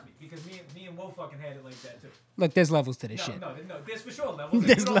and Wolf fucking had it like that too. Look, there's levels to this shit. No, there's for sure levels.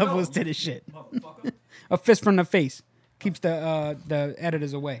 There's levels to this shit. Motherfucker. A fist from the face keeps the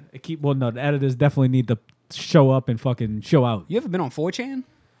editors away. The editors definitely need to show up and fucking show out. You ever been on 4chan?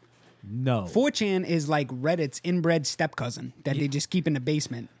 No. 4chan is like Reddit's inbred step cousin that they just keep in the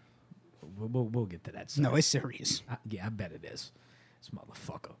basement. We'll get to that. Sir. No, it's serious. I bet it is. This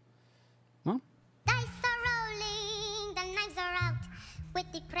motherfucker. Huh? Dice are rolling, the knives are out.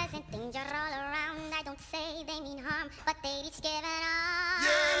 With the present danger all around, I don't say they mean harm, but they each given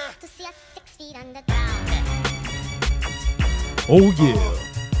up to see us 6 feet underground. Oh yeah.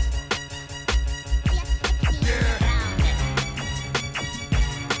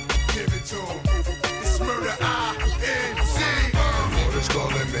 Give it to 'em. It's murder, I-N-C. What is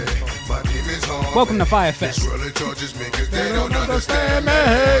calling me? My demons home. Welcome to Fire Fest. This really tortures me 'cause they don't understand me.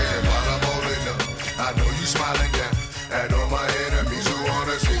 And while I'm holding up, I know you smiling down at all my enemies who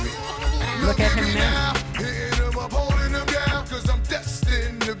wanna see me. Look at him now. Hitting them up, holding them down 'cause I'm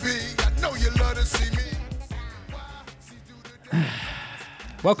destined to be. I know you love to see me.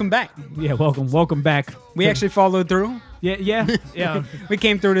 Welcome back. Yeah, welcome back. We actually followed through. Yeah. We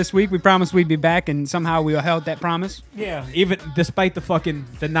came through this week. We promised we'd be back, and somehow we held that promise. Yeah, even despite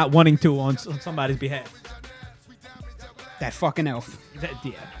the not wanting to on somebody's behalf. That fucking elf.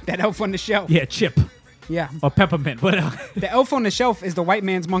 Yeah. That elf on the shelf. Yeah, Chip. Yeah. Or Peppermint. Whatever. The elf on the shelf is the white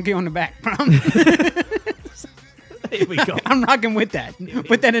man's monkey on the back. Here we go. I'm rocking with that.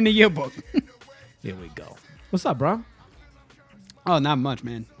 Put that in the yearbook. Here we go. What's up, bro? Oh, not much,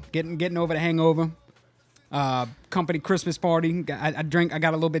 man. Getting over the hangover. Company Christmas party. I drank. I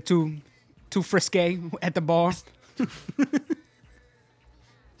got a little bit too frisky at the bar.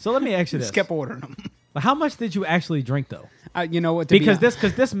 So let me ask you this. Just kept ordering them. How much did you actually drink though? You know what? Because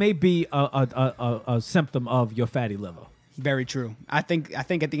this may be a symptom of your fatty liver. Very true. I think at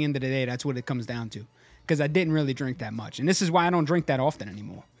the end of the day, that's what it comes down to. Because I didn't really drink that much, and this is why I don't drink that often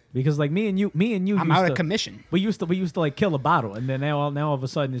anymore. Because like me and you, I'm out of commission. We used to like kill a bottle, and then now all of a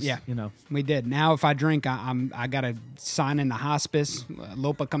sudden it's We did. Now if I drink, I gotta sign in the hospice.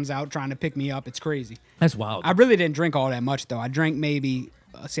 Lopa comes out trying to pick me up. It's crazy. That's wild. I really didn't drink all that much though. I drank maybe.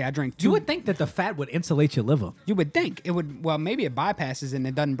 I drank 2. You would think that the fat would insulate your liver. You would think it would. Well, maybe it bypasses and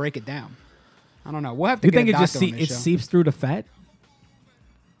it doesn't break it down. I don't know. We'll have to. You get think a it just doctor on this show. seeps through the fat?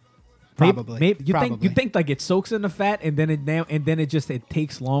 Probably. You think like it soaks in the fat and then it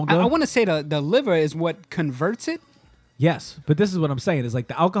takes longer? I want to say the liver is what converts it. Yes, but this is what I'm saying. Is like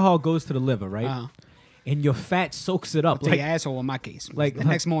the alcohol goes to the liver, right? Uh-huh. And your fat soaks it up. To your asshole in my case. Like the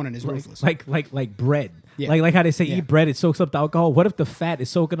next morning is ruthless. Like bread. Yeah. Like how they say Yeah. eat bread, it soaks up the alcohol. What if the fat is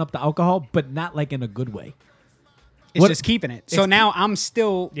soaking up the alcohol, but not like in a good way? It's just keeping it. So now I'm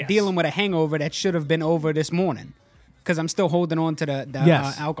still Yes. dealing with a hangover that should have been over this morning. Because I'm still holding on to the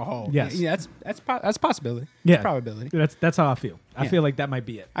Yes. alcohol. Yes. Yeah, that's a possibility. Yeah, It's probability. That's how I feel. I Yeah. feel like that might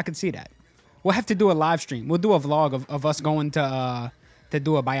be it. I can see that. We'll have to do a live stream. We'll do a vlog of us going to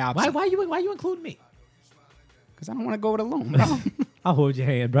do a biopsy. Why you include me? Because I don't want to go it alone, bro. I'll hold your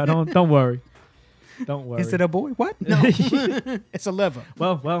hand, bro. Don't worry. Don't worry. Is it a boy? What? No. It's a liver.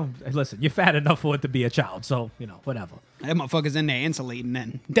 Well, listen, you're fat enough for it to be a child, so, whatever. That motherfucker's in there insulating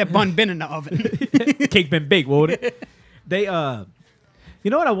then. That bun been in the oven. Cake been baked, won't it? They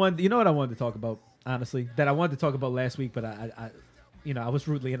you know what I wanted to talk about, honestly, that I wanted to talk about last week, but I was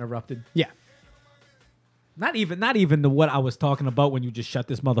rudely interrupted. Yeah. Not even what I was talking about when you just shut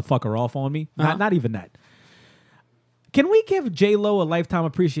this motherfucker off on me. Uh-huh. Not even that. Can we give J-Lo a Lifetime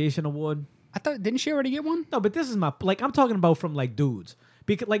Appreciation Award? I thought, didn't she already get one? No, but this is my, I'm talking about from like dudes.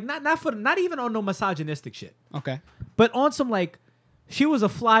 Because like not even on no misogynistic shit. Okay. But on some like, she was a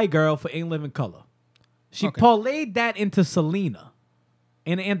fly girl for Ain't Living Color. She Okay. parlayed that into Selena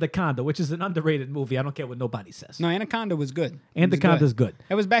in Anaconda, which is an underrated movie. I don't care what nobody says. No, Anaconda was good. Anaconda's good.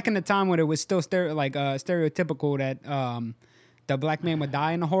 It was back in the time when it was still stereotypical that the black man would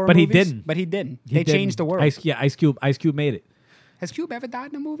die in the horror But he movies. didn't. But he didn't. He They didn't. changed the world. Ice Cube made it. Has Cube ever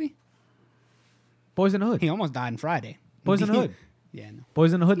died in a movie? Boys in the Hood. He almost died in Friday. Boys in the Hood. Yeah, no.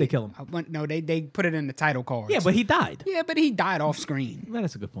 Boys in the Hood, they kill him. No, they put it in the title cards. Yeah, but he died. Yeah, but he died off screen. Well,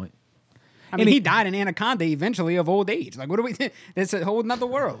 that's a good point. I mean, he died in Anaconda eventually of old age. Like, what do we? That's a whole nother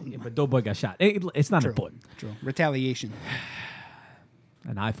world. Yeah, but Doughboy got shot. It's not important. True. Retaliation.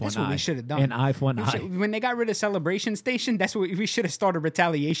 An eye for That's an eye. what we should have done. An eye for an eye. When they got rid of Celebration Station, that's what we should have started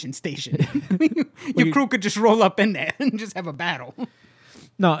Retaliation Station. Your crew could just roll up in there and just have a battle.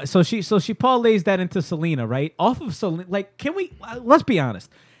 No, so she parlays that into Selena, right? Off of Selena, like, can we? Let's be honest.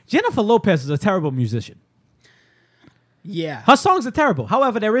 Jennifer Lopez is a terrible musician. Yeah. Her songs are terrible.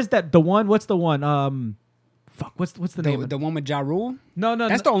 However, there is the one. What's the one? Fuck, what's the name? The one with Ja Rule? No,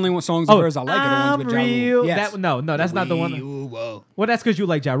 That's the only one songs of hers I like are the ones with Ja Rule. Yes. No, that's not the one. Well, that's because you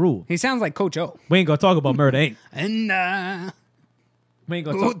like Ja Rule. He sounds like Coach O. We ain't gonna talk about Murder Inc. And We ain't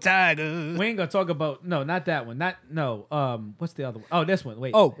gonna talk. We ain't gonna talk about not that one. What's the other one? Oh, this one.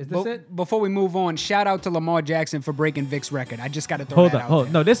 Wait. Is this it? Before we move on, shout out to Lamar Jackson for breaking Vic's record. I just got to throw that out.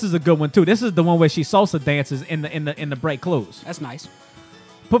 Hold. No, this is a good one too. This is the one where she salsa dances in the bright clothes. That's nice.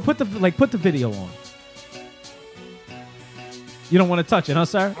 Put the video on. You don't want to touch it, huh,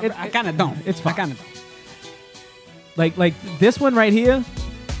 sir? I kind of don't. It's fine. I kind of don't. Like this one right here.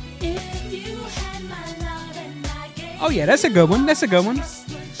 Oh yeah, that's a good one. That's a good one.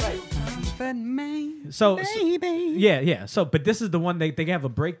 So yeah. So, but this is the one they have a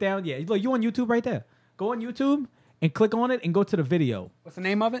breakdown. Yeah, look, you on YouTube right there. Go on YouTube and click on it and go to the video. What's the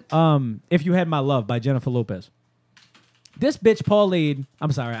name of it? If You Had My Love by Jennifer Lopez. This bitch Pauline.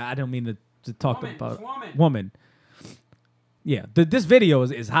 I'm sorry, I don't mean to talk about woman. Yeah, this video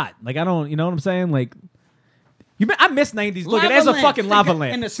is hot. Like I don't, you know what I'm saying? Like, I miss 90s. Look, there's a fucking lava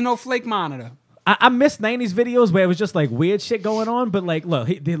lamp and the snowflake monitor. I miss 90s videos where it was just like weird shit going on, but like, look,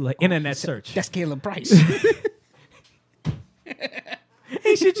 he did like internet search. That's Caleb Price.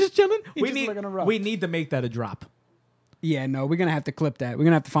 He should just chilling. We need to make that a drop. Yeah, no, we're gonna have to clip that. We're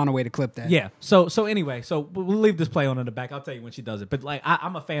gonna have to find a way to clip that. Yeah. So anyway, we'll leave this play on in the back. I'll tell you when she does it. But like,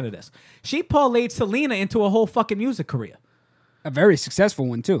 I'm a fan of this. She parlayed Selena into a whole fucking music career. A very successul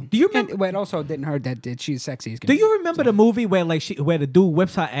one too. Do you remember? But it also didn't hurt that she's sexy. Do you remember the movie where like where the dude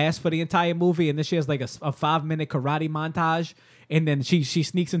whips her ass for the entire movie, and then she has like a 5-minute karate montage, and then she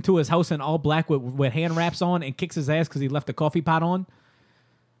sneaks into his house in all black with hand wraps on and kicks his ass because he left the coffee pot on?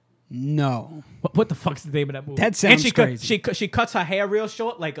 No. What the fuck's the name of that movie? That sounds crazy. She cuts her hair real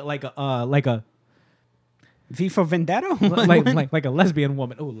short, like a V for Vendetta, like a lesbian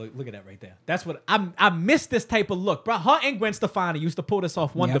woman. Oh, look at that right there. That's what I miss this type of look, bro. Her and Gwen Stefani used to pull this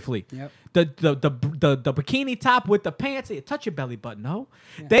off wonderfully. Yep. The bikini top with the pants. Hey, touch your belly button, no?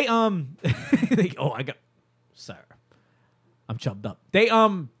 Yeah. They I got, sir, I'm chubbed up.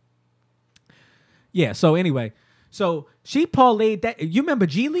 Yeah. So anyway, so she parlayed that. You remember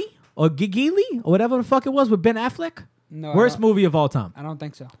Geely or Gigili or whatever the fuck it was with Ben Affleck? No. Worst movie of all time. I don't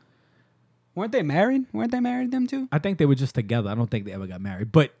think so. Weren't they married? Them two? I think they were just together. I don't think they ever got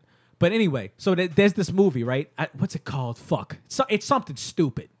married. But anyway, so there's this movie, right? What's it called? Fuck. So it's something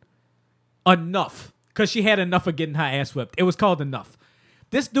stupid. Enough. Because she had enough of getting her ass whipped. It was called Enough.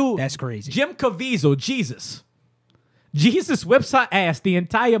 This dude. That's crazy. Jim Caviezel, Jesus. Jesus whips her ass the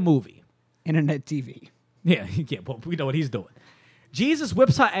entire movie. Internet TV. Yeah, well, we know what he's doing. Jesus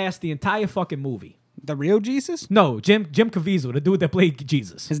whips her ass the entire fucking movie. The real Jesus? No, Jim Caviezel, the dude that played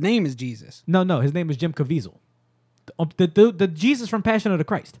Jesus. His name is Jesus. No, his name is Jim Caviezel. The Jesus from Passion of the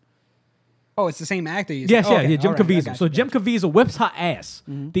Christ. Oh, it's the same actor. Yes, Jim Caviezel. So Jim Caviezel whips her ass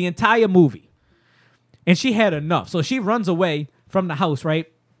the entire movie, and she had enough. So she runs away from the house,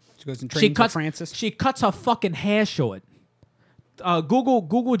 right? She goes and trains with Francis. She cuts her fucking hair short.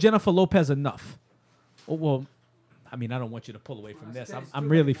 Google Jennifer Lopez Enough. Oh, well, I mean, I don't want you to pull away from this. I'm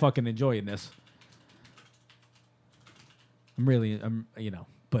really fucking enjoying this.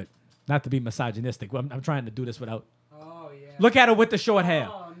 But not to be misogynistic. I'm trying to do this without. Oh yeah. Look at her with the short hair.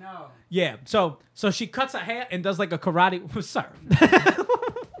 Oh no. Yeah. So she cuts her hair and does like a karate. Sir.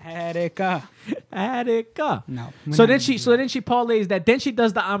 Attica. No. So then she parlays that. Then she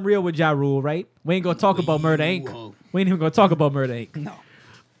does the I'm Real with Ja Rule, right? We ain't gonna talk about Murder Inc. We ain't even gonna talk about Murder Inc. No.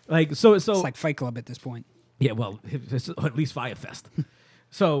 Like so. It's like Fight Club at this point. Yeah. Well, it's at least Firefest.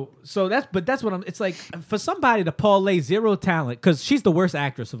 So that's what it's like for somebody to parlay zero talent, because she's the worst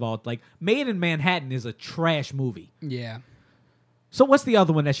actress of all. Like Made in Manhattan is a trash movie. Yeah. So what's the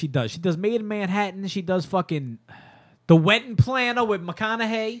other one that she does? She does Made in Manhattan. She does fucking The Wedding Planner with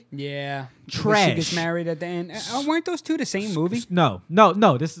McConaughey. Yeah. Trash. She gets married at the end. Weren't those two the same movie? No.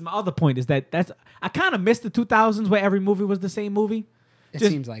 This is my other point. Is that's I kind of missed the 2000s where every movie was the same movie. It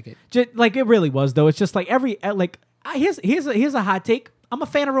seems like it. Just like it really was though. It's just like here's a hot take. I'm a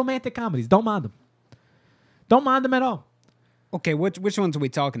fan of romantic comedies. Don't mind them. Don't mind them at all. Okay, which ones are we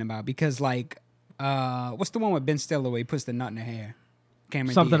talking about? Because like, what's the one with Ben Stiller where he puts the nut in her hair?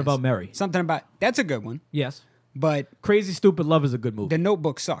 Something Diaz. About Mary. That's a good one. Yes, but Crazy Stupid Love is a good movie. The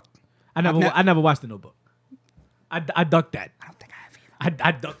Notebook sucked. I never watched The Notebook. I ducked that. I don't think I have either.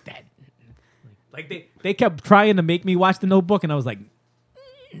 I ducked that. Like they kept trying to make me watch The Notebook, and I was like,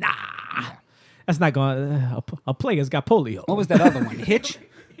 nah. Yeah. That's not going. A player's got polio. What was that other one? Hitch.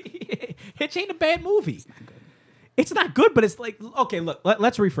 Hitch ain't a bad movie. It's not good, but it's like, okay, look,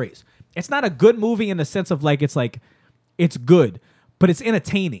 let's rephrase. It's not a good movie in the sense of like it's good, but it's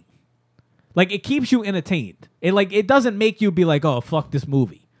entertaining. Like, it keeps you entertained. It doesn't make you be like, oh, fuck this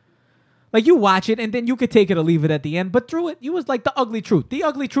movie. Like, you watch it, and then you could take it or leave it at the end. But through it, you was like The Ugly Truth. The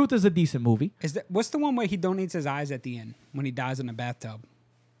Ugly Truth is a decent movie. What's the one where he donates his eyes at the end when he dies in a bathtub?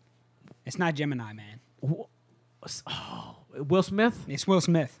 It's not Gemini Man. Oh, Will Smith? It's Will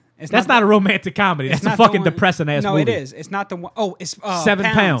Smith. That's not a romantic comedy. That's a fucking depressing ass movie. No, it is. It's not the one. Oh, it's 7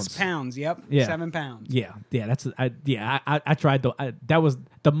 pounds. Pounds. Yep. Yeah. 7 pounds. Yeah. That's I tried to. That was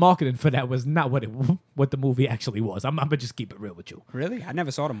the marketing for that was not what the movie actually was. I'm gonna just keep it real with you. Really, I never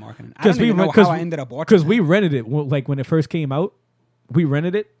saw the marketing. I don't even know how I ended up watching. Because we rented it like when it first came out. We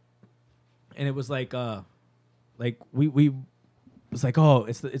rented it, and it was like we was like, oh,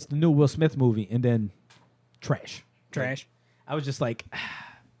 it's the new Will Smith movie, and then trash. I was just like.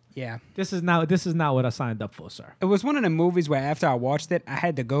 Yeah, this is not what I signed up for, sir. It was one of the movies where after I watched it, I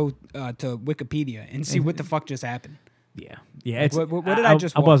had to go to Wikipedia and see what the fuck just happened. Yeah. Like, what did I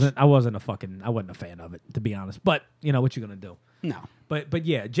just watch? I wasn't a fan of it, to be honest. But you know what you're gonna do. No. But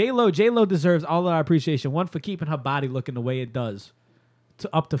yeah, J-Lo deserves all of our appreciation. One, for keeping her body looking the way it does,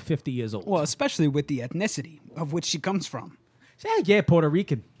 to up to 50 years old. Well, especially with the ethnicity of which she comes from. Yeah, Puerto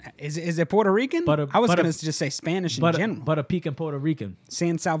Rican. Is it Puerto Rican? I was going to just say Spanish in general. But a pecan Puerto Rican.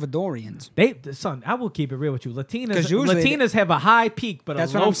 San Salvadorians. Son, I will keep it real with you. Latinas have a high peak, but a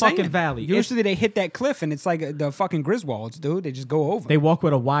low fucking valley. Usually they hit that cliff, and it's like the fucking Griswolds, dude. They just go over. They walk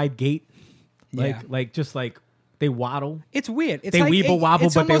with a wide gait. Yeah. Like they waddle. It's weird. They weeble wobble,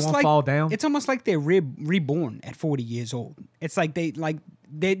 but they won't fall down. It's almost like they're reborn at 40 years old. It's like they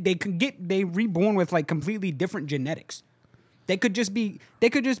reborn with like completely different genetics. They could just be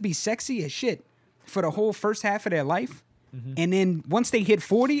sexy as shit for the whole first half of their life, and then once they hit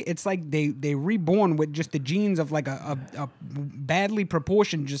 40, it's like they reborn with just the genes of like a badly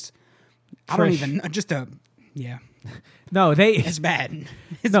proportioned I don't even know, just a yeah. No, it's bad.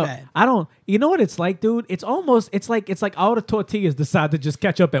 It's bad. I don't. You know what it's like, dude? It's like all the tortillas decide to just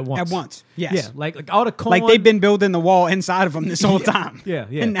catch up at once. At once, yes. Yeah, like all the corn. Like they've been building the wall inside of them this whole time. Yeah.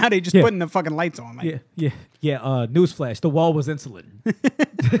 And now they just putting the fucking lights on. Like. Yeah. Newsflash: the wall was insulin.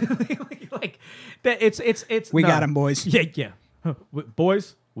 like that. It's. We got him, boys. Yeah.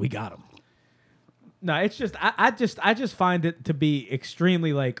 Boys, we got him. No, it's just I just find it to be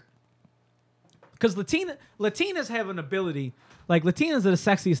extremely like. Because Latinas have an ability, like Latinas are the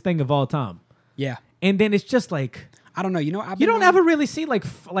sexiest thing of all time. Yeah. And then it's just like, I don't know. You know, you don't ever really see like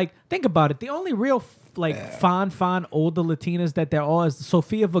think about it. The only real fine older Latinas that there are is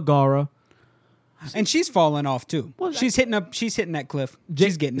Sofia Vergara. And she's falling off too. Well, she's hitting that cliff.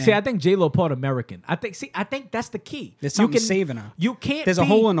 She's getting there. See, I think J-Lo part American. I think that's the key. There's something saving her. You can't. There's a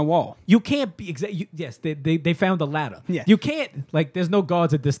hole in the wall. You can't be yes, they found a ladder. Yeah. You can't there's no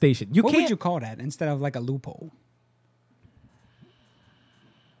guards at this station. What would you call that instead of like a loophole?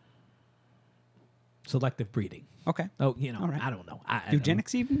 Selective breeding. Okay. Oh, all right. I don't know.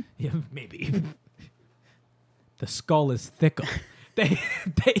 Eugenics even? Yeah, maybe. The skull is thicker. they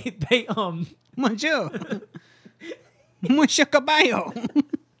Monsieur Caballo.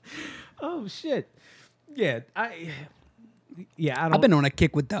 Oh shit. Yeah, I don't. I've been on a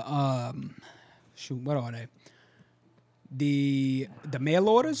kick with the what are they? The mail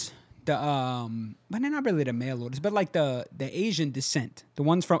orders. But they're not really the mail orders, but like the Asian descent, the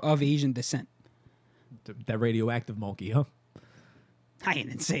ones of Asian descent. That radioactive monkey, huh? I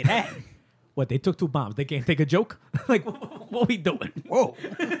didn't say that. What, they took 2 bombs? They can't take a joke? Like, what we doing? Whoa.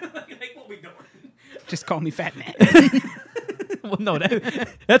 Like, what we doing? Just call me Fat Man. Well, no,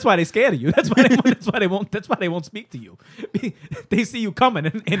 that's why they scared of you. That's why they won't speak to you. They see you coming,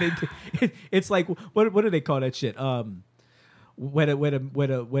 and it's like, what do they call that shit? Where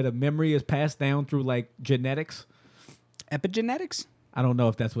the memory is passed down through like genetics. Epigenetics? I don't know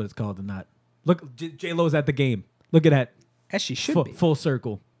if that's what it's called or not. Look, J-Lo's at the game. Look at that. As she should be. Full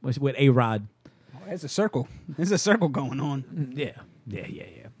circle with A-Rod. Oh, there's a circle. There's a circle going on. Yeah.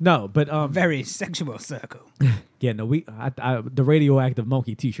 No, but very sexual circle. Yeah, no, the radioactive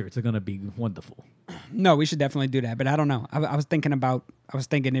monkey T-shirts are gonna be wonderful. No, we should definitely do that. But I don't know. I was thinking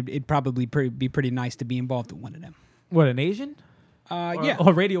it'd probably be pretty nice to be involved with one of them. What, an Asian? Yeah.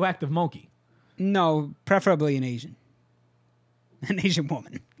 Or radioactive monkey? No, preferably an Asian. An Asian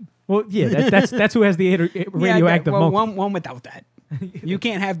woman. Well, yeah, that's who has the radioactive monkey. One without that. You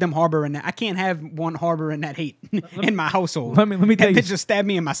can't have them harboring that. I can't have one harboring that hate in my household. Let me tell you. That bitch just stabbed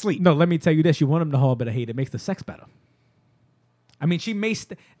me in my sleep. No, let me tell you this. You want them to harbor the hate. It makes the sex better. I mean, she may...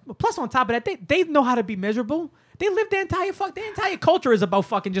 Plus, on top of that, they know how to be miserable. They live their entire culture is about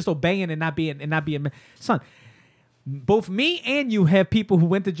fucking just obeying and not being... Son, both me and you have people who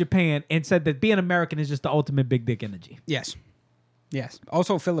went to Japan and said that being American is just the ultimate big dick energy. Yes.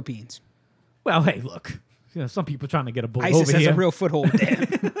 Also Philippines. Well, hey, look. You know, some people trying to get a boy ISIS over has here. a real foothold there.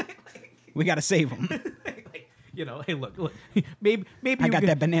 We gotta save him. You know, hey, look. Maybe I you got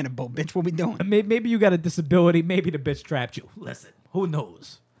that banana boat, bitch. What we doing? Maybe you got a disability. Maybe the bitch trapped you. Listen, who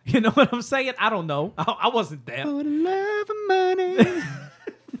knows? You know what I'm saying? I don't know. I wasn't there. For the love of money.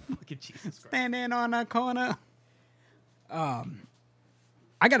 Fucking Jesus Christ. Standing on a corner.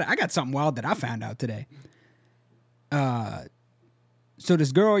 I got something wild that I found out today. So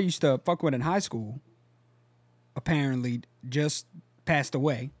this girl I used to fuck with in high school apparently just passed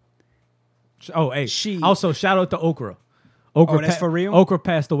away. Oh, hey. She- Also, shout out to Okra. Okra Oh, that's for real? Okra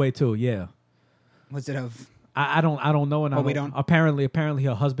passed away too. Yeah. Was it of? I don't know, and we don't? Apparently,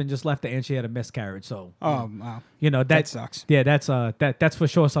 her husband just left her, and she had a miscarriage. So, Oh, wow. you know That sucks. Yeah, that's for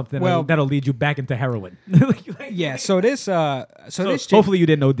sure something Well- that'll lead you back into heroin. Yeah. So this this chick, hopefully you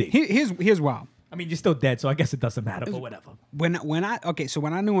didn't OD. here's wild. I mean, you're still dead, so I guess it doesn't matter. But whatever. When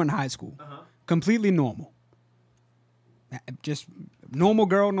I knew her in high school, completely normal. Just normal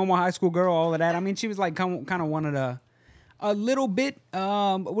girl, normal high school girl, all of that. I mean, she was like kind of one of the, a little bit,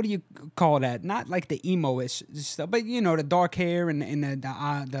 what do you call that? Not like the emo-ish stuff, but you know, the dark hair and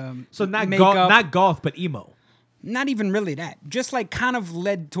the So not makeup. not goth, but emo. Not even really that. Just like kind of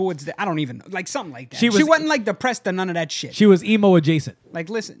led towards the, I don't even know, like something like that. She She was- wasn't like depressed or none of that shit. She was emo adjacent. Like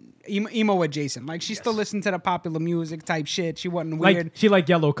listen, emo adjacent. Like she still listened to the popular music type shit. She wasn't Like weird. she like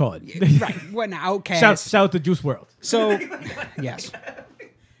Yellow Card. Right, wasn't an outcast. shout out to Juice WRLD. So, yes.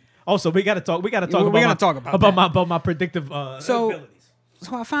 Also, we gotta talk. We gotta talk. We're about gonna my, talk about my predictive So, abilities.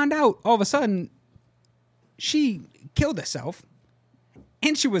 so I found out all of a sudden she killed herself,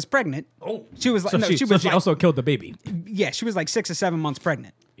 and she was pregnant. Oh, she was like, so no, she, she so was she like, also killed the baby. yeah, she was like 6 or 7 months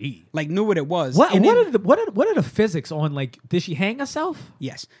pregnant. E. Like knew what it was. What And what then- are the what are the physics on, like, did she hang herself?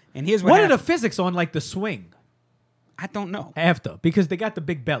 Yes, and here's What are happened. the physics on, like, the swing I don't know. after? Because they got the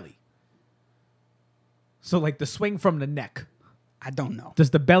big belly. So like the swing from the neck. I don't know.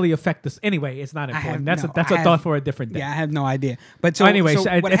 Does the belly affect this? Anyway, it's not important. That's a I thought for a different day. Yeah, I have no idea. But so So anyway, so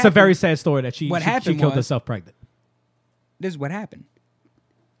so what it's a very happened- sad story that she what happened killed was- herself pregnant. This is what happened.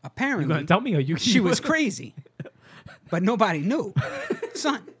 Apparently, You gonna tell me, or you? she was crazy, but nobody knew,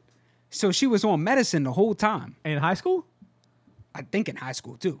 son. So she was on medicine the whole time. in high school. I think in high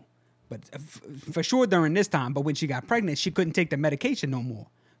school too, but for sure during this time. But when she got pregnant, she couldn't take the medication no more.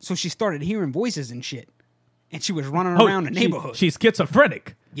 So she started hearing voices and shit, and she was running around the neighborhood. She's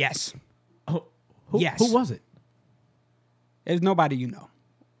schizophrenic. Yes, Oh, who, Yes. Who was it? there's nobody you know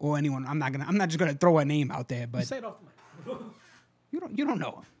or anyone. I'm not just gonna throw a name out there, but Say it off the mic. you don't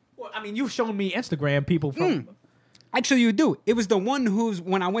know her. Well, I mean, you've shown me Instagram people from. Actually, you do. It was the one who's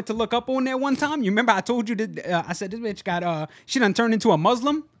when I went to look up on there one time. You remember I told you that I said this bitch got she done turned into a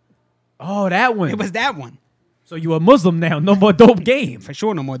Muslim. Oh, that one. It was that one. So you a Muslim now? No more dope game. For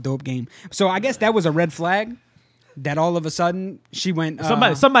sure, no more dope game. So I guess that was a red flag. That all of a sudden she went.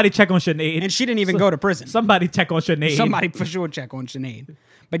 Somebody check on Sinead. and she didn't even go to prison. Somebody check on Sinead. Somebody for sure check on Sinead.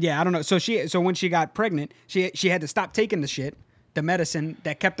 But yeah, I don't know. So when she got pregnant, she had to stop taking the shit, the medicine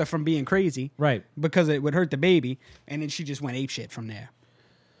that kept her from being crazy, Right. Because it would hurt the baby, and then she just went ape shit from there.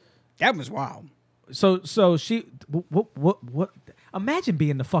 That was wild. So she what? Imagine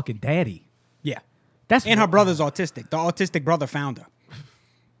being the fucking daddy. Yeah, That's and her wild. brother's autistic. The autistic brother found her.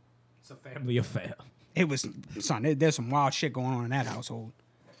 It's a family affair. It was son. There's some wild shit going on in that household.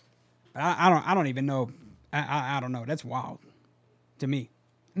 But I don't even know. I don't know. That's wild to me.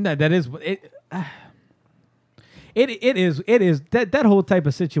 No, that is it. It is that whole type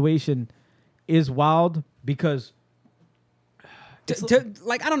of situation is wild because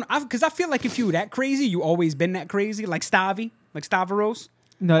Like I don't know, because I feel like if you were that crazy, you always been that crazy, like Stavros,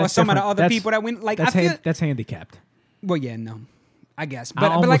 no, or that's some of the different. other That's- people that went. Like I that's feel, that's handicapped. well, yeah, no, I guess,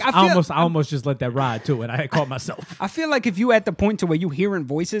 But but like I feel, I almost just let that ride too, and I caught myself. I feel like if you at the point to where you hearing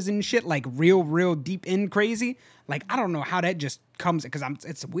voices and shit, like real deep in crazy, like I don't know how that just comes because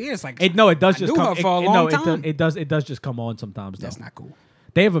it's weird. It's like It does I just knew come her for a it, long no, time. It does just come on sometimes. Though. That's not cool.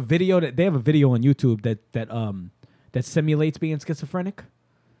 They have a video on YouTube that simulates being schizophrenic.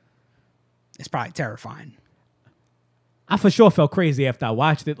 It's probably terrifying. I for sure felt crazy after I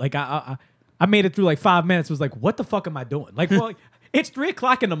watched it. Like I made it through like 5 minutes. Was like, what the fuck am I doing? Like, well, it's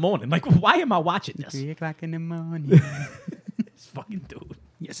 3:00 in the morning. Like, why am I watching this? 3:00 in the morning. This fucking dude.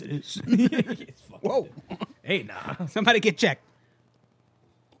 Yes, it is. It's fucking- Whoa. Hey, nah. Somebody get checked.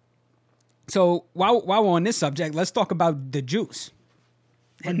 So while we're on this subject, let's talk about the juice.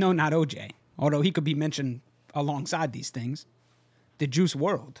 And no, not OJ. Although he could be mentioned alongside these things. The Juice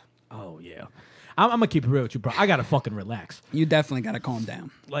World. Oh yeah. I'm gonna keep it real with you, bro. I gotta fucking relax. You definitely got to calm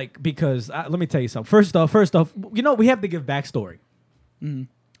down. Like, because let me tell you something. First off, you know, we have to give backstory.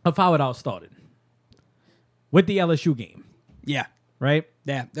 of how it all started with the LSU game, Yeah. right?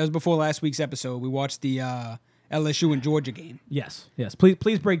 Yeah. That was before last week's episode. We watched the LSU and Georgia game. Yes.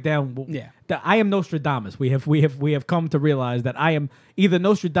 Please break down. Yeah. I am Nostradamus. We have come to realize that I am either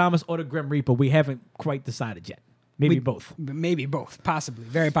Nostradamus or the Grim Reaper. We haven't quite decided yet. Maybe both. Maybe both. Possibly.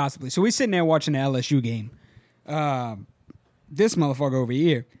 Very possibly. So we're sitting there watching the LSU game. This motherfucker over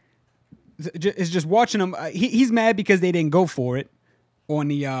here is just watching them. He's mad because they didn't go for it on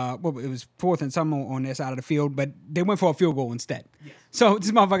the it was 4th and something on their side of the field, but they went for a field goal instead. Yes. So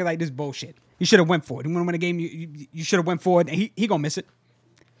this motherfucker like, this bullshit. You should have went for it. You want to win a game, you should have went for it. And he gonna miss it.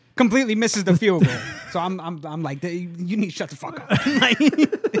 Completely misses the field goal. So I'm like, you need to shut the fuck up. Like,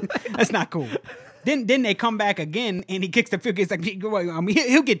 that's not cool. Then they come back again and he kicks the field goal. It's like,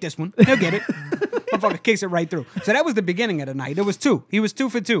 he'll get this one. He'll get it. Motherfucker kicks it right through. So that was the beginning of the night. It was 2. He was 2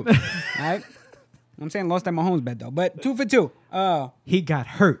 for 2. All right. I'm saying lost at Mahomes bet though, but 2 for 2. He got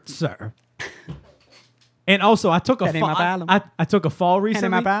hurt, sir. And also, I took a fall. I took a fall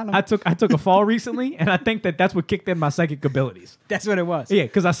recently. I took a fall recently, and I think that's what kicked in my psychic abilities. That's what it was. Yeah,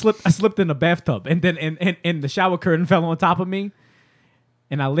 because I slipped in the bathtub, and then and the shower curtain fell on top of me,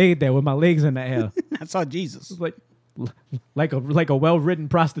 and I laid there with my legs in the air. I saw Jesus, like a well-ridden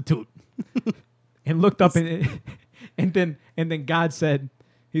prostitute, and looked up and then God said,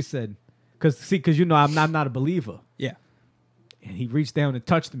 He said, because you know I'm not a believer. Yeah. And he reached down and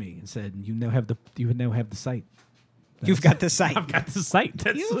touched me and said, "You now have the sight. You've got the sight. I've got the sight.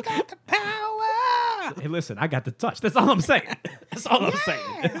 You've got the power." Hey, listen, I got the touch. That's all I'm saying. That's all I'm saying.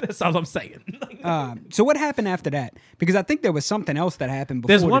 That's all I'm saying. So what happened after that? Because I think there was something else that happened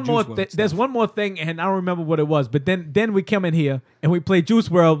before. There's one more thing, and I don't remember what it was. But then we come in here and we play Juice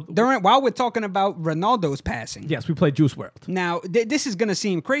WRLD. While we're talking about Ronaldo's passing. Yes, we played Juice WRLD. Now this is gonna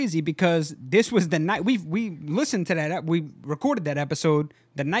seem crazy because this was the night we listened to that. We recorded that episode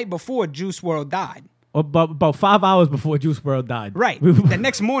the night before Juice WRLD died. About 5 hours before Juice WRLD died. Right. The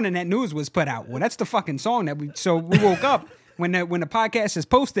next morning, that news was put out. Well, that's the fucking song that we. So we woke up when the podcast is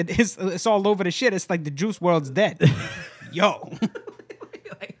posted. It's all over the shit. It's like the Juice WRLD's dead. Yo.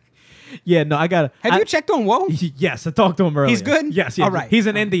 Yeah, no, I gotta. Have you checked on Woe? Yes, I talked to him earlier. He's good. Yes. All right. He's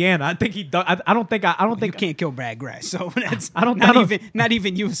in Indiana. I think he. I don't think you can't kill Brad Grass. So that's. Not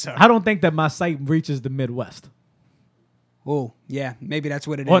even you, sir. I don't think that my site reaches the Midwest. Oh, yeah. Maybe that's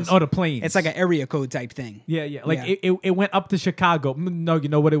what it is. Or the plains. It's like an area code type thing. Yeah. Like it went up to Chicago. No, you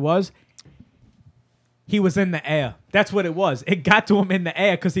know what it was? He was in the air. That's what it was. It got to him in the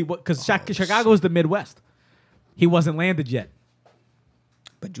air because Chicago's the Midwest. He wasn't landed yet.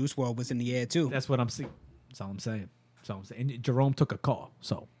 But Juice WRLD was in the air too. That's what I'm seeing. That's all I'm saying. And Jerome took a call.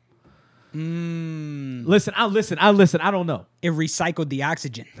 So. Listen. I don't know. It recycled the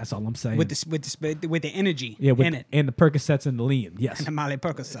oxygen. That's all I'm saying. With the energy in it. And the Percocets and the lean. Yes. And the Molly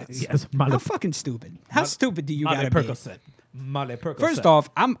Percocets. Yes. How fucking stupid. How stupid do you Molly gotta Percocet. Molly Percocet. First off,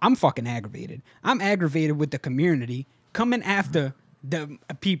 I'm fucking aggravated. I'm aggravated with the community coming after the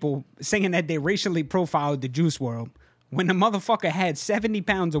people saying that they racially profiled the Juice WRLD when the motherfucker had 70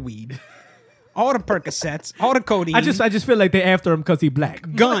 pounds of weed. All the Percocets, all the codeine. I just feel like they're after him because he's black.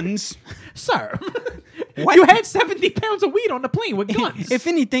 Guns. Sir. What? You had 70 pounds of weed on the plane with guns. If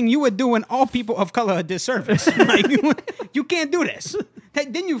anything, you were doing all people of color a disservice. Like, you can't do this.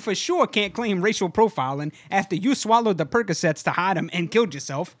 Then you for sure can't claim racial profiling after you swallowed the Percocets to hide them and killed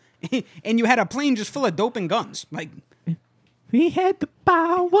yourself. And you had a plane just full of dope and guns. Like, he had the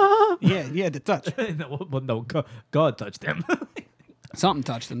power. Yeah, he had the touch. No, God touched him. Something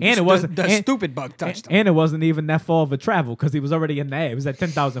touched him. And it wasn't the stupid bug touched him. And it wasn't even that far of a travel because he was already in the air. It was at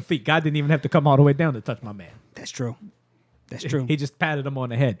 10,000 feet. God didn't even have to come all the way down to touch my man. That's true. That's true. He just patted him on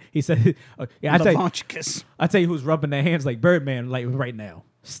the head. He said, "Yeah, I tell you who's rubbing their hands like Birdman like right now.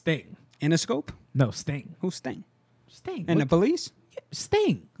 Sting. Interscope? No, Sting. Who's Sting? Sting. And the police? Yeah,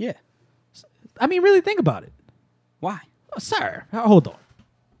 Sting. Yeah. I mean, really think about it. Why? Oh, sir, hold on.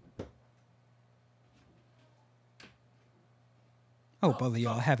 Oh, both of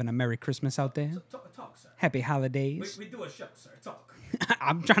y'all having a Merry Christmas out there. Talk, sir. Happy holidays. We do a show, sir. Talk.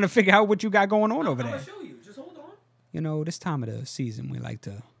 I'm trying to figure out what you got going on over there. I'm going to show you. Just hold on. You know, this time of the season, we like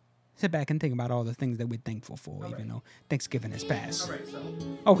to sit back and think about all the things that we're thankful for, even though Thanksgiving is past. All right, so.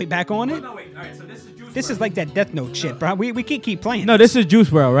 Oh, we back on it? No, wait. All right, so this is Juice This WRLD. is like that Death Note shit, bro. We can't keep playing. No, this is Juice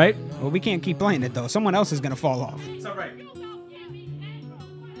WRLD, right? Well, we can't keep playing it, though. Someone else is going to fall off. It's all right.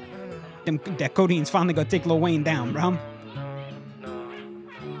 That codeine's finally going to take Lil Wayne down, bro.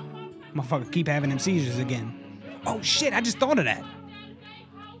 Motherfucker keep having them seizures again. Oh, shit. I just thought of that.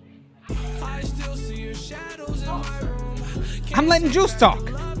 I'm letting Juice talk.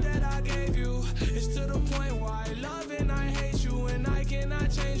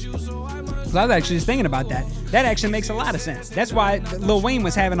 So I was actually just thinking about that. That actually makes a lot of sense. That's why Lil Wayne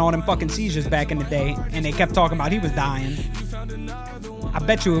was having all them fucking seizures back in the day, and they kept talking about he was dying. I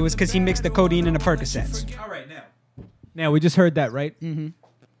bet you it was because he mixed the codeine and the Percocets. All right, now we just heard that, right? Mm-hmm.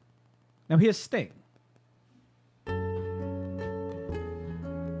 Now here's Sting.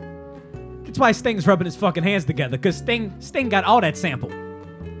 That's why Sting's rubbing his fucking hands together, because Sting got all that sample.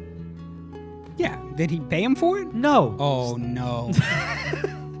 Yeah. Did he pay him for it? No. Oh, no.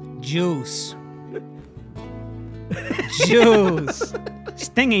 Juice. Juice.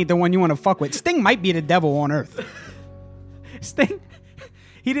 Sting ain't the one you want to fuck with. Sting might be the devil on earth. Sting,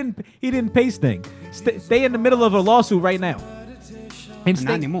 he didn't pay Sting. They in the middle of a lawsuit right now. And Sting,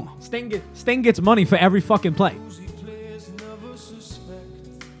 Not anymore. Sting gets money for every fucking play.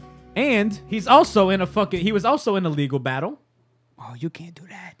 And he was also in a legal battle. Oh, you can't do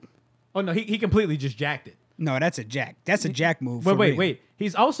that. Oh no, he completely just jacked it. No, that's a jack. That's a jack move. Wait.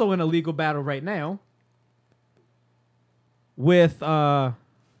 He's also in a legal battle right now with who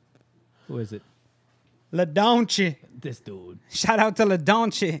is it? LaDonche. This dude. Shout out to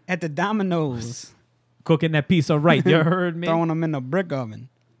LaDonche at the Domino's. Cooking that piece of right. You heard me? Throwing them in the brick oven.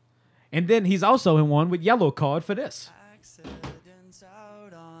 And then he's also in one with yellow card for this.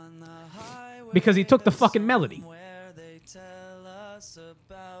 Because he took the fucking melody.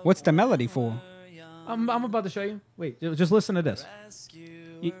 What's the melody for? I'm about to show you. Wait, just listen to this.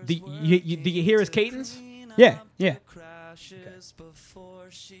 Do you hear his cadence? Yeah. Okay.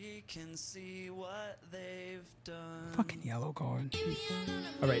 Fucking yellow card.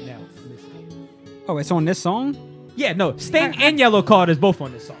 All right, now. Listen. Oh, it's on this song? Yeah, no. Sting and Yellow Card is both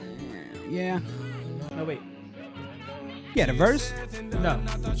on this song. Yeah. No, wait. Yeah, the verse? No.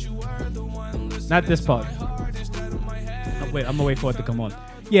 Not this part. Oh, wait, I'm gonna wait for it to come on.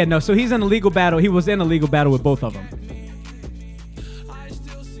 Yeah, no, so he's in a legal battle. He was in a legal battle with both of them.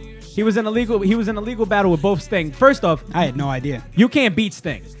 He was in a legal battle with both Sting. First off, I had no idea. you can't beat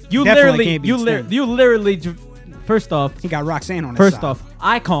Sting. You Definitely can't beat Sting. You literally first off, He got Roxanne on his first side. off,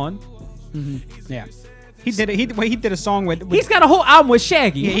 Icon. Yeah. He did a song with He's got a whole album with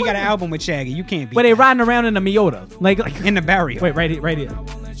Shaggy. yeah, he got an album with Shaggy. You can't beat where they that. riding around in a Miota. Like in the barrio. wait, right here.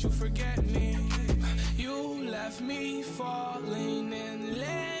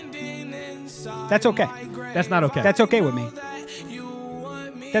 That's okay. That's not okay. That's okay with me.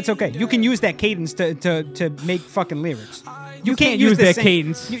 That's okay. You can use that cadence to make fucking lyrics. You can't use the that same-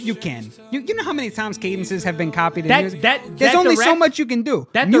 cadence. You can. You know how many times cadences have been copied? That- in music? that- There's that only so direct- much you can do.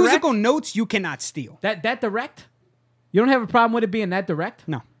 that Musical direct- notes you cannot steal. That direct? You don't have a problem with it being that direct?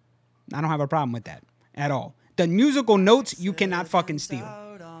 No, I don't have a problem with that at all. The musical notes you cannot fucking steal.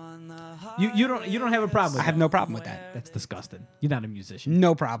 You don't have a problem with I have that. no problem with that. That's disgusting. You're not a musician.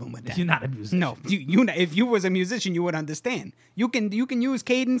 No problem with that. You're not a musician. No, if you was a musician, you would understand. You can use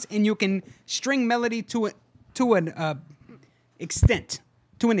cadence and you can string melody to an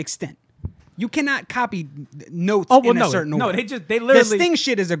extent. You cannot copy notes in a certain no, way. they literally The Sting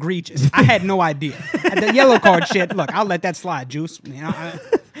shit is egregious. I had no idea. The yellow card shit. Look, I'll let that slide, Juice. You know,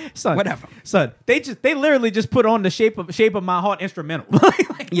 son, whatever. Son, they literally just put on the shape of my heart instrumental.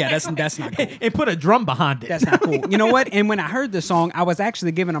 Yeah, that's not cool. And put a drum behind it. That's not cool. You know what? And when I heard the song, I was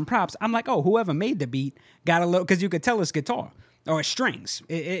actually giving them props. I'm like, oh, whoever made the beat got a little, because you could tell it's guitar or it's strings.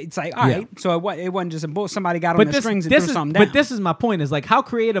 It's like, all right. So it wasn't just a bull. Somebody got on the strings and threw something down. But this is my point. Is like, how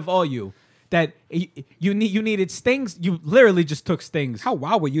creative are you that you needed Stings? You literally just took Stings. How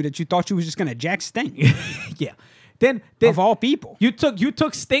wild were you that you thought you was just gonna jack Sting? Yeah. Then of all people, you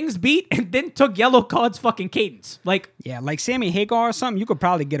took Sting's beat and then took Yellow Card's fucking cadence. Like, yeah, like Sammy Hagar or something. You could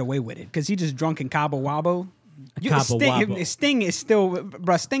probably get away with it because he just drunk in Cabo Wabo. Sting is still,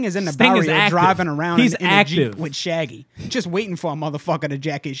 bro. Sting is in the Sting is barrio active. driving around He's in a active. Jeep with Shaggy, just waiting for a motherfucker to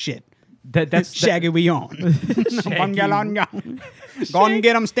jack his shit. that's Shaggy, we on. Shaggy. Go and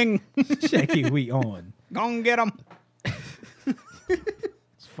get him, Sting. Shaggy, we on. Go and get him.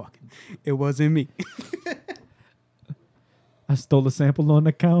 It's fucking. It wasn't me. I stole a sample on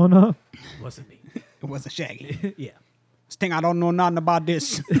the counter. Wasn't me. It wasn't Shaggy. Yeah. Sting, I don't know nothing about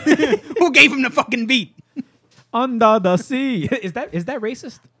this. Who gave him the fucking beat? Under the sea. Is that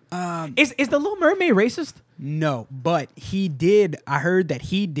racist? Is the Little Mermaid racist? No, but he did. I heard that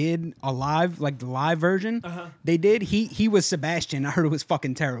he did a live, like the live version. They did. He was Sebastian. I heard it was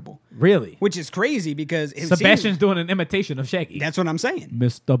fucking terrible. Really? Which is crazy because Sebastian's doing an imitation of Shaggy. That's what I'm saying.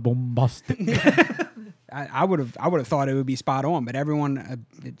 Mr. Bombastic. I would have thought it would be spot on, but everyone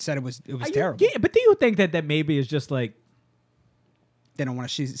said it was terrible. Yeah, but do you think that maybe is just like They don't want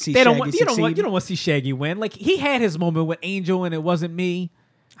to see. they don't Shaggy want succeed. you don't want to see Shaggy win? Like, he had his moment with Angel and it wasn't me.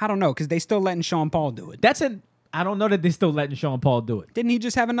 I don't know because they still letting Sean Paul do it. That's an I don't know that they're still letting Sean Paul do it. Didn't he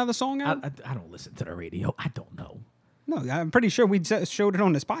just have another song out? I don't listen to the radio. I don't know. No, I'm pretty sure we showed it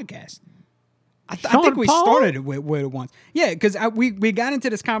on this podcast. I Sean think we Paul? started it with it once. Yeah, because we got into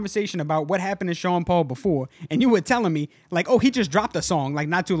this conversation about what happened to Sean Paul before, and you were telling me, like, oh, he just dropped a song, like,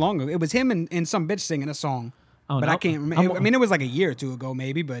 not too long ago. It was him and some bitch singing a song. Oh, but no. I can't remember. I mean, it was like a year or two ago,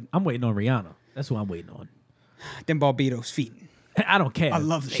 maybe, but I'm waiting on Rihanna. That's what I'm waiting on. them Barbados feet. I don't care. I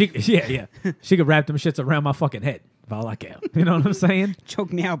love that. Yeah. She could wrap them shits around my fucking head if all I care. You know what I'm saying?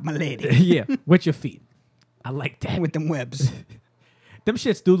 Choke me out, my lady, Yeah, with your feet. I like that. with them webs. Them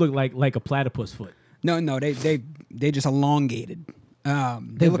shits do look like a platypus foot. No, they just elongated.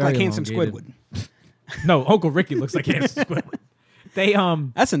 They look like very handsome elongated. Squidward. No, Uncle Ricky looks like handsome Squidward. They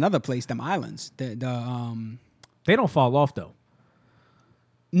That's another place. Them islands. they don't fall off though.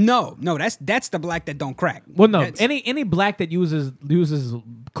 No, that's the black that don't crack. Well, no, That's- any black that uses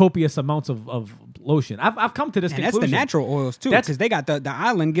copious amounts of lotion. I've come to this and that's conclusion. the natural oils too, That's- because they got the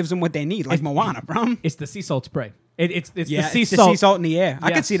island gives them what they need, like Moana, bro. It's the sea salt spray. It's the sea It's the salt. sea salt in the air. I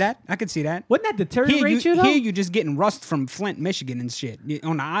could Yes. see that. Wouldn't that deteriorate you though? Here you just getting rust from Flint, Michigan and shit.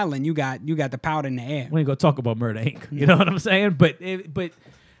 On the island, you got the powder in the air. We ain't gonna talk about Murder Inc. You know what I'm saying? But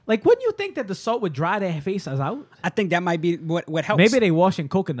like, wouldn't you think that the salt would dry their faces out? I think that might be what helps. Maybe they wash in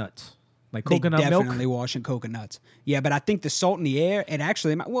coconuts, like They coconut milk. definitely washing coconuts. Yeah, but I think the salt in the air, it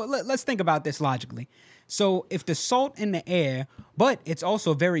actually might. Well, let's think about this logically. So if the salt in the air, but it's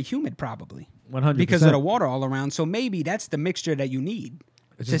also very humid, probably 100%. because of the water all around. So maybe that's the mixture that you need.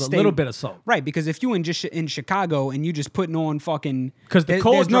 It's to just a little bit of salt. Right, because if you in Chicago and you just putting on fucking 'Cause the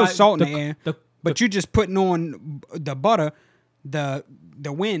cold there's no dry- salt in the- the air, the- but you just putting on the butter, the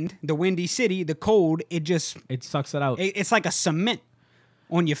wind, the windy city, the cold. It just It sucks it out. it's like a cement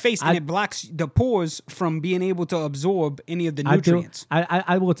on your face, and it blocks the pores from being able to absorb any of the nutrients.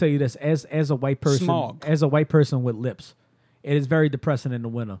 I will tell you this as a white person, Smog. as a white person with lips, it is very depressing in the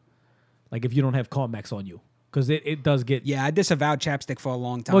winter. Like if you don't have Carmex on you, because it does get. Yeah, I disavowed chapstick for a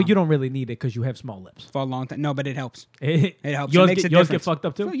long time. Well, you don't really need it because you have small lips. for a long time. No, but it helps. It helps. Yours, It makes get, a yours get difference. fucked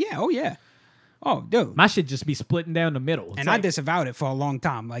up too. Oh yeah, oh yeah. Oh, dude. My shit just be splitting down the middle. It's And I like- disavowed it for a long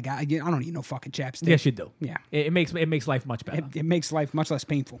time. Like I don't need no fucking chapstick. Yes, you do. Yeah. It makes life much better. It makes life much less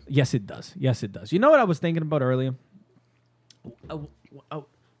painful. Yes, it does. Yes, it does. You know what I was thinking about earlier?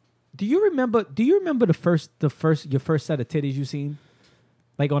 Do you remember your first set of titties you seen,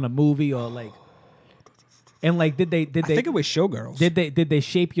 like on a movie or like, and like did they I think it was Showgirls. did they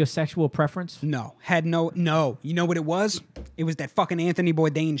shape your sexual preference? No. No. You know what it was? It was that fucking Anthony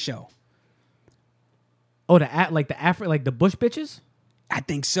Bourdain show. Oh, the bush bitches. I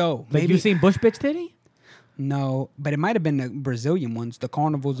think so. Like Maybe. you seen bush bitch titty? No, but it might have been the Brazilian ones, the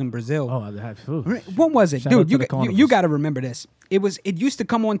carnivals in Brazil. Oh, What was it, Shout out dude? to You the you carnivals. got to remember this. It used to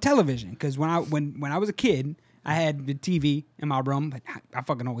come on television because when I was a kid, I had the TV in my room, but I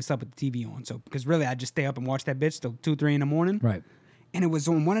fucking always slept with the TV on. So because really, I just stay up and watch that bitch till 2-3 in the morning. right. And it was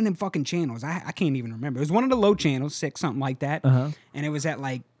on one of them fucking channels. I can't even remember. It was one of the low channels, 6 something like that. Uh-huh. And it was at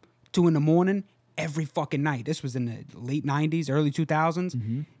like 2 in the morning every fucking night. This was in the late 90s, early 2000s.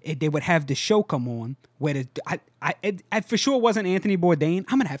 Mm-hmm. They would have the show come on where it for sure wasn't Anthony Bourdain.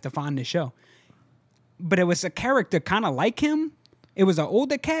 I'm gonna have to find the show, but it was a character kind of like him. It was an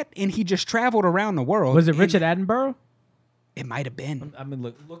older cat, and he just traveled around the world. Was it And Richard Attenborough? It might have been. I mean,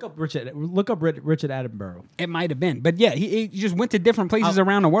 look up Richard Attenborough. It might have been, but yeah, he just went to different places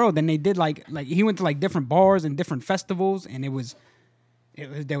around the world, and they did like he went to like different bars and different festivals, and there was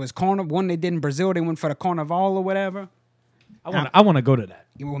one they did in Brazil. They went for the Carnival or whatever. I want to go to that.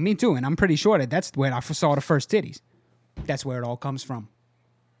 Well, me too, and I'm pretty sure that's where I saw the first titties. That's where it all comes from.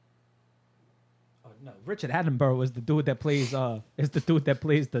 No, Richard Attenborough is the dude that plays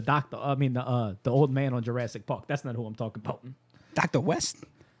the doctor. I mean the old man on Jurassic Park. That's not who I'm talking about. Dr. West?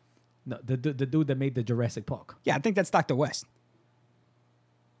 No, the dude that made the Jurassic Park. Yeah, I think that's Dr. West.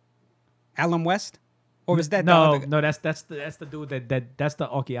 Alan West? Or is that no? the other? No, that's the dude that's the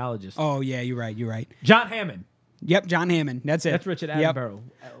archaeologist. Oh yeah, you're right. John Hammond. Yep, John Hammond. That's it. That's Richard Yep. Attenborough.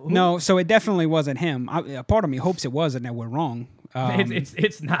 No, so it definitely wasn't him. A part of me hopes it was and that we're wrong.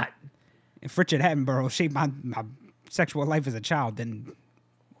 It's not. If Richard Attenborough shaped my sexual life as a child, then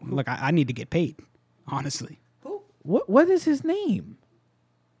look, I need to get paid, honestly. What is his name?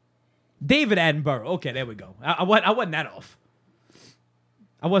 David Attenborough. Okay, there we go. I wasn't that off.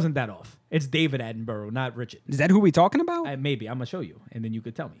 I wasn't that off. It's David Attenborough, not Richard. Is that who we talking about? Maybe I'm gonna show you, and then you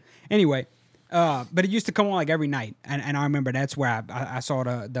could tell me. Anyway, but it used to come on like every night, and I remember that's where I saw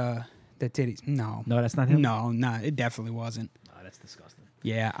the titties. No, that's not him. No, it definitely wasn't. Oh, that's disgusting.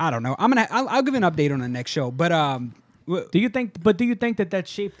 Yeah, I don't know. I'll give an update on the next show, but Do you think that that's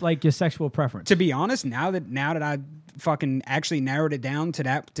shaped like your sexual preference? To be honest, now that I fucking actually narrowed it down to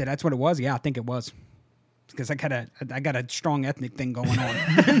that's what it was. Yeah, I think it was because I got a strong ethnic thing going on.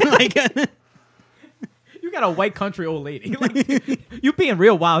 Like, you got a white country old lady. Like, you being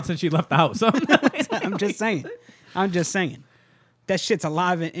real wild since she left the house. I'm just saying. That shit's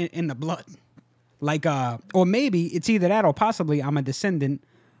alive in the blood. Like, or maybe it's either that or possibly I'm a descendant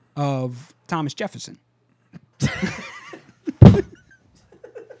of Thomas Jefferson.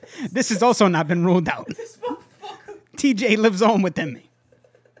 This has also not been ruled out. TJ lives on within me.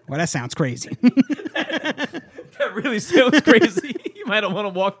 Well, that sounds crazy. That really sounds crazy. You might want to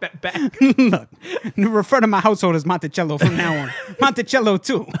walk that back. Look, refer to my household as Monticello from now on. Monticello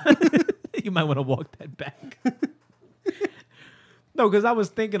too. You might want to walk that back. No, because I was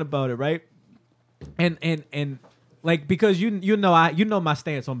thinking about it, right? And like, because you know my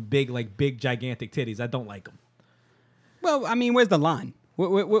stance on big gigantic titties. I don't like them. Well, I mean, where's the line?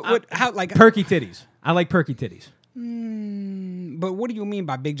 How like perky titties? I like perky titties. But what do you mean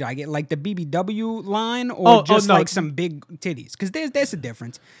by big gigantic? Like the BBW line, or just no. like some big titties? Because there's a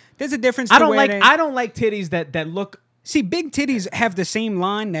difference. There's a difference. I don't like titties that look. See, big titties have the same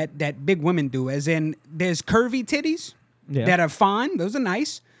line that big women do. As in, there's curvy titties that are fine. Those are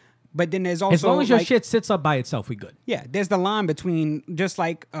nice. But then there's also, as long as your shit sits up by itself, we good. Yeah, there's the line between just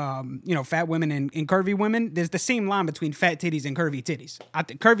like fat women and curvy women. There's the same line between fat titties and curvy titties. I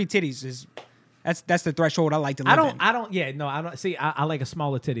think curvy titties is that's the threshold I like to live in. I don't see. I like a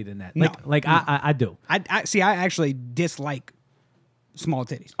smaller titty than that. No, I do. I see. I actually dislike small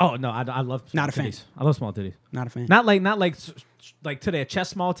titties. Oh no, I love small Not a fan. titties. I love small titties. Not a fan. Not like to their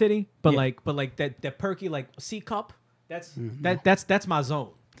chest small titty, but like that perky like C cup. That's my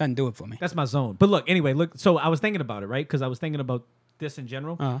zone. Doesn't do it for me. That's my zone. But look, anyway, so I was thinking about it, right? Because I was thinking about this in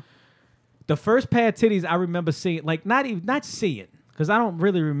general. The first pair of titties I remember seeing, like not seeing, because I don't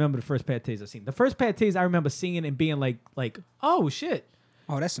really remember the first pair of titties I've seen. The first pair of titties I remember seeing and being like, oh shit.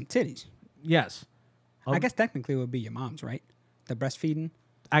 Oh, that's some titties. Yes. I guess technically it would be your mom's, right? The breastfeeding.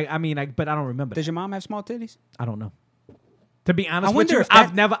 But I don't remember. Does your mom have small titties? I don't know. To be honest with you,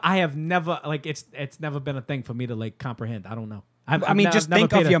 I have never like it's never been a thing for me to like comprehend. I don't know. Just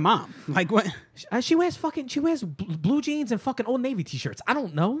think of your mom. Like what? She wears blue jeans and fucking Old Navy t-shirts. I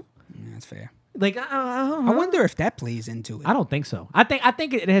don't know. That's fair. Like I wonder if that plays into it. I don't think so. I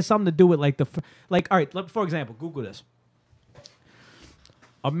think it has something to do with like all right. For example, Google this.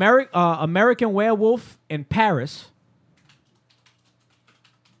 American Werewolf in Paris.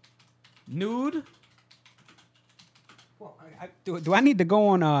 Nude. Do I need to go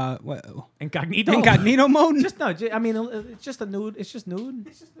on incognito mode? It's just a nude. It's just nude.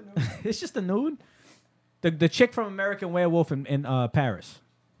 It's just a nude. The chick from American Werewolf in Paris.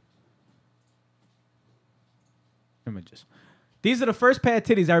 Images. These are the first pair of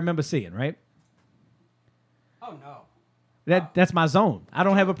titties I remember seeing. Right. Oh no. That's my zone. I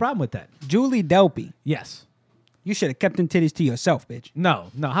don't have a problem with that. Julie Delpy. Yes. You should have kept them titties to yourself, bitch. No.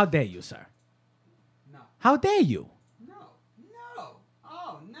 How dare you, sir? No. How dare you?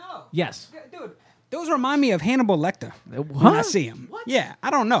 No. Yes. Dude, those remind me of Hannibal Lecter when I see him. What? Yeah, I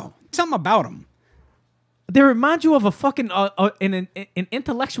don't know. Something about him. They remind you of a fucking an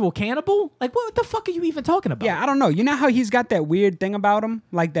intellectual cannibal? Like, what the fuck are you even talking about? Yeah, I don't know. You know how he's got that weird thing about him?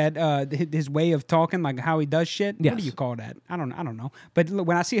 Like that, his way of talking, like how he does shit? Yes. What do you call that? I don't know. But look,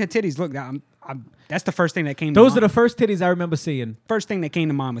 when I see her titties, look, that's the first thing that came to mind. Those are the first titties I remember seeing. First thing that came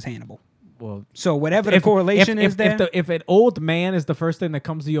to mind was Hannibal. Well, so whatever the correlation is there. If an old man is the first thing that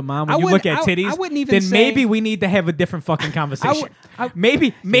comes to your mind when you look at titties, I wouldn't even then say, maybe we need to have a different fucking conversation.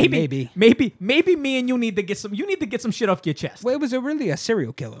 Maybe me and you need to get some shit off your chest. Well, it was really a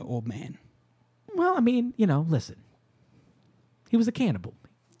serial killer, old man. Well, listen. He was a cannibal.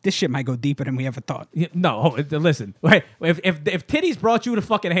 This shit might go deeper than we ever thought. No, listen. Right, if titties brought you to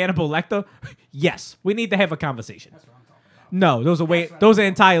fucking Hannibal Lecter, yes, we need to have a conversation. That's what I'm talking about. No, those are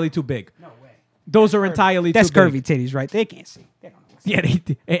entirely too big. No way. Those are entirely too big. That's curvy titties, right? They can't see. They don't know.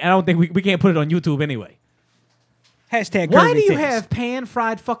 Yeah, I don't think we can't put it on YouTube anyway. Hashtag curvy Why do you titties. have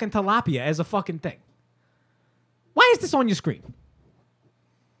pan-fried fucking tilapia as a fucking thing? Why is this on your screen?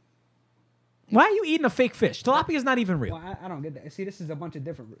 Why are you eating a fake fish? Tilapia is not even real. Well, I don't get that. See, this is a bunch of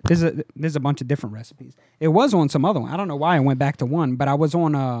different. There's a bunch of different recipes. It was on some other one. I don't know why I went back to one, but I was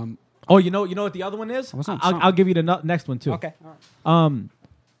on. Oh, you know what the other one is? I'll give you the next one too. Okay. All right.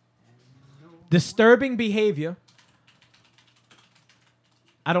 Disturbing behavior.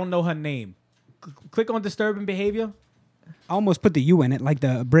 I don't know her name. Click on disturbing behavior. I almost put the U in it, like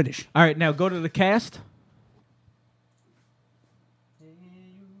the British. All right, now go to the cast.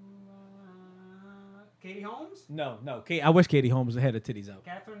 Katie Holmes? No. I wish Katie Holmes had her titties out.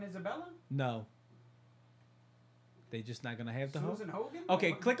 Catherine Isabella? No. They just not gonna have the Susan Hogan?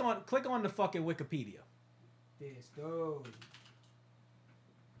 Okay, click on the fucking Wikipedia. This dude.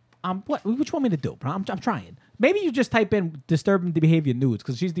 What you want me to do, bro? I'm trying. Maybe you just type in disturbing behavior nudes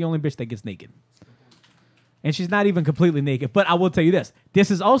because she's the only bitch that gets naked. And she's not even completely naked. But I will tell you this.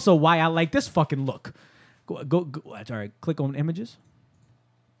 This is also why I like this fucking look. Go. All right, click on images.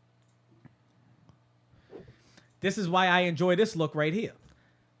 This is why I enjoy this look right here.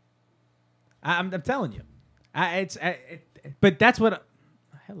 I'm telling you. But that's what.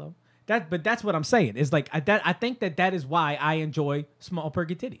 Hello. But that's what I'm saying. Is like I think that is why I enjoy small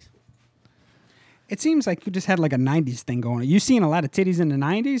perky titties. It seems like you just had like a 90s thing going on. You've seen a lot of titties in the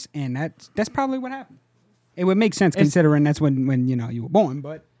 90s, and that's probably what happened. It would make sense considering that's when you were born,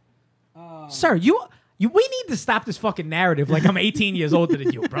 but... Sir, we need to stop this fucking narrative like I'm 18 years older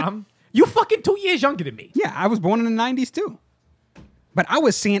than you, bro. You fucking 2 years younger than me. Yeah, I was born in the 90s too. But I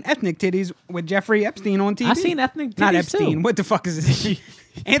was seeing ethnic titties with Jeffrey Epstein on TV. I seen ethnic titties Not Epstein. too. What the fuck is this?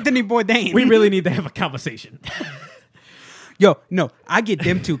 Anthony Bourdain. We really need to have a conversation. Yo, no, I get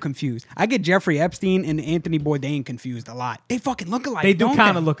them two confused. I get Jeffrey Epstein and Anthony Bourdain confused a lot. They fucking look alike. They do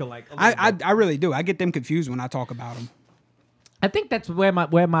kind of look alike. I really do. I get them confused when I talk about them. I think that's where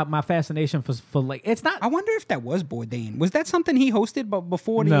my fascination for like it's not. I wonder if that was Bourdain. Was that something he hosted but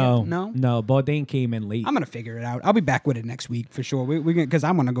before the No, Bourdain came in late. I'm gonna figure it out. I'll be back with it next week for sure. We're because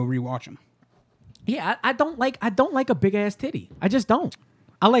I'm gonna go rewatch them. Yeah, I don't like a big ass titty. I just don't.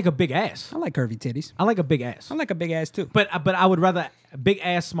 I like a big ass. I like curvy titties. I like a big ass. I like a big ass too. But I would rather big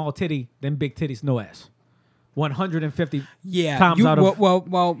ass small titty than big titties no ass. 150 times out of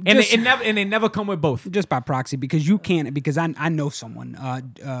well and they never come with both. Just by proxy because you can't because I know someone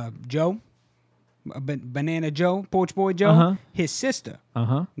Joe Banana Joe Porch Boy Joe his sister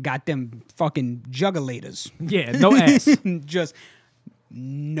got them fucking juggulators. Yeah, no ass. Just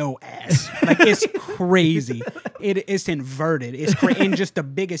no ass. Like it's crazy. It's inverted. It's and just the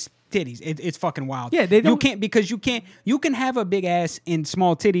biggest titties. It's fucking wild. Yeah, they don't. You can have a big ass and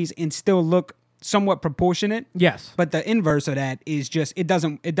small titties and still look somewhat proportionate. Yes. But the inverse of that is just it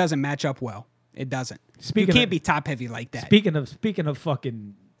doesn't match up well. It doesn't. You can't be top heavy like that. Speaking of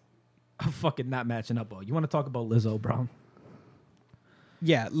fucking not matching up well. You want to talk about Lizzo, bro?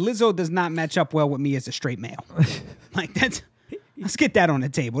 Yeah, Lizzo does not match up well with me as a straight male. Like that's. Let's get that on the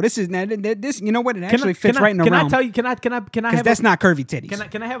table. This is this. You know what? It actually fits right in the realm. Can I tell you? Can I? Because that's not curvy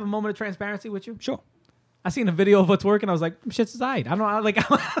titties. Can I have a moment of transparency with you? Sure. I seen a video of what's working. I was like, shit's aside. I don't know.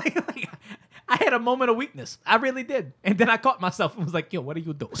 I had a moment of weakness. I really did. And then I caught myself and was like, yo, what are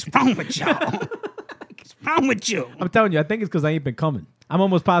you doing? What's wrong with y'all? What's wrong with you? I'm telling you, I think it's because I ain't been coming. I'm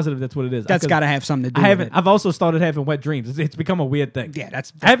almost positive that's what it is. That's got to have something to do with it. I've also started having wet dreams. It's become a weird thing. Yeah,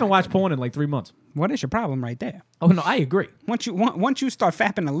 I haven't watched porn in like 3 months. What is your problem right there? Oh, no, I agree. Once you start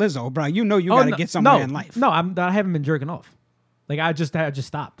fapping a Lizzo, bro, you know you got to get somewhere in life. No, I haven't been jerking off. Like, I just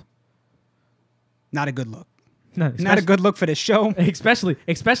stopped. Not a good look. No, not a good look for this show.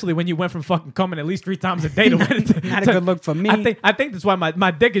 Especially when you went from fucking coming at least 3 times a day to not a good look for me. I think that's why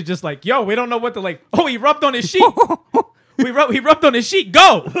my dick is just like, yo, we don't know what to like. Oh, he rubbed on his sheet. He rubbed on his sheet.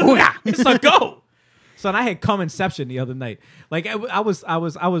 Go. It's a go. So I had cum inception the other night. Like I was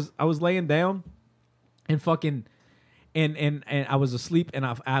laying down and fucking and I was asleep and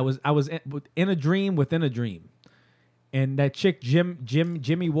I was in a dream within a dream. And that chick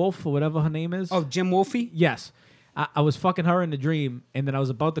Jimmy Wolf or whatever her name is. Oh, Jim Wolfie? Yes. I was fucking her in the dream, and then I was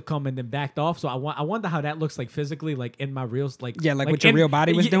about to come and then backed off. So I wonder how that looks like physically, like in my real, like what your real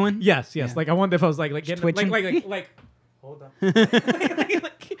body was doing. Yes. Yeah. Like I wonder if I was like twitching, like hold on,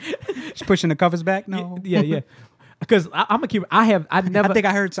 just pushing the covers back. No, yeah. Because I'm gonna keep. I think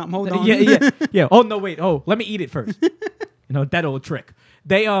I heard something. Hold on. Yeah. Oh no, wait. Oh, let me eat it first. That old trick.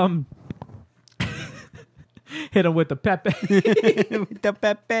 They hit him with the pepe. With the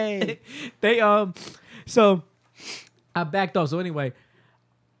pepe. They so I backed off. So anyway,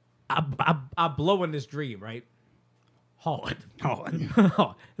 I blow in this dream, right? Hard.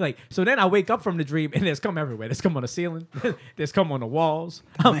 Like so then I wake up from the dream and there's cum everywhere. There's cum on the ceiling. There's cum on the walls.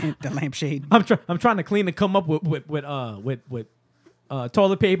 The lampshade. I'm trying to clean the cum up with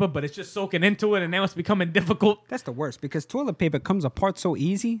toilet paper, but it's just soaking into it, and now it's becoming difficult. That's the worst because toilet paper comes apart so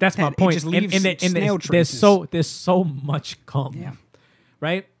easy. That's my point. It just leaves snail traces. There's so much cum. Yeah.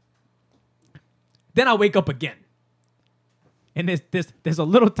 Right. Then I wake up again, and there's a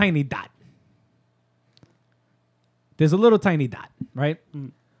little tiny dot. There's a little tiny dot, right?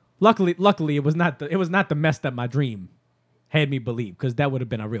 Mm. Luckily, it was not the mess that my dream had me believe, because that would have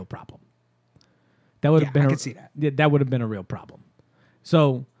been a real problem. That would have been. I could see that. That would have been a real problem.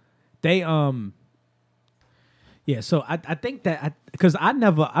 So, they Yeah, so I think that because I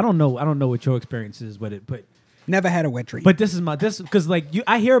don't know what your experience is with it, but Never had a wet dream. But this because like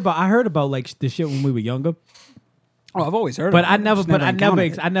I heard about like the shit when we were younger. Oh, I've always heard. But of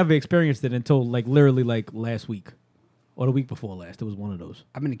it. I never experienced it until like literally like last week or the week before last. It was one of those.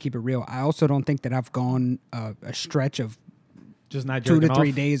 I'm gonna keep it real. I also don't think that I've gone a stretch of just not 2 to 3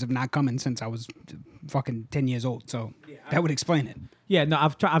 off. days of not coming since I was fucking 10 years old. So that would explain it. Yeah, no,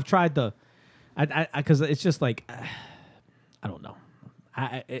 I've tried the, because it's just like, I don't know.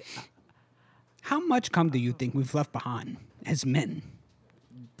 How much cum do you think we've left behind as men?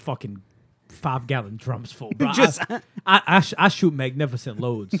 Fucking 5-gallon drums full, bro. Just- I shoot magnificent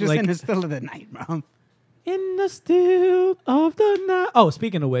loads. Just like, in the still of the night, bro. in the still of the night. Oh,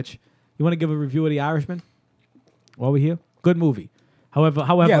 speaking of which, you want to give a review of The Irishman while we're here? Good movie. However,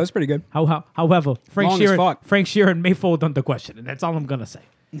 Yeah, it was pretty good. However, Frank Long as fuck. Sheeran may fold under question, and that's all I'm gonna say.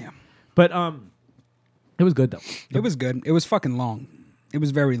 Yeah. But it was good though. It was good. It was fucking long. It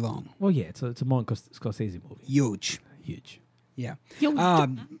was very long. Well, yeah, it's a Martin Scorsese movie. Huge. Huge. Yeah. You- I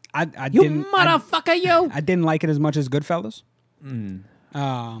You didn't. motherfucker, you. I didn't like it as much as Goodfellas.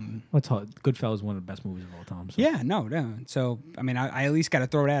 What's hard? Goodfellas is one of the best movies of all time. So. Yeah, no. So I mean, I at least got to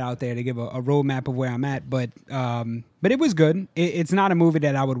throw that out there to give a roadmap of where I'm at. But it was good. It's not a movie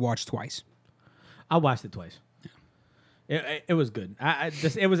that I would watch twice. I watched it twice. It was good.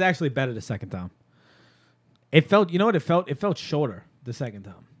 It was actually better the second time. It felt, you know what it felt? It felt shorter the second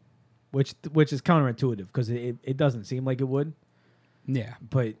time, which is counterintuitive because it doesn't seem like it would, Yeah.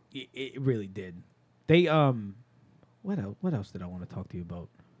 but it really did. They what else did I want to talk to you about?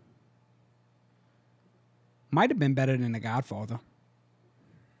 Might have been better than The Godfather.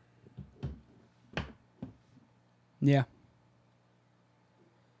 Yeah.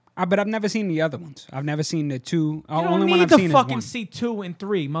 But I've never seen the other ones. I've never seen the two. You Only don't one need I've to seen is fucking one. see 2 and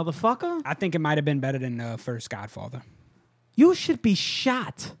 3, motherfucker. I think it might have been better than the first Godfather. You should be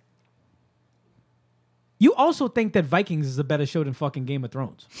shot. You also think that Vikings is a better show than fucking Game of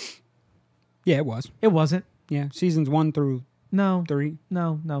Thrones. Yeah, it was. It wasn't. Yeah, seasons 1 through No. 3.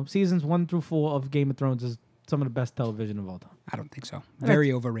 No. Seasons 1 through 4 of Game of Thrones is some of the best television of all time. I don't think so.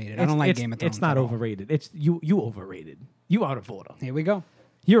 Very overrated. I don't like Game of Thrones. It's not at all. overrated. It's you overrated. You out of order. Here we go.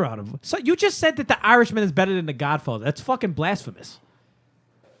 You're out of. So you just said that The Irishman is better than The Godfather. That's fucking blasphemous.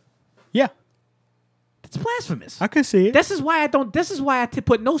 Yeah, That's blasphemous. I can see it. This is why I don't. This is why I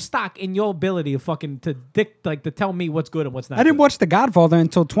put no stock in your ability of fucking to tell me what's good and what's not. I didn't good. watch The Godfather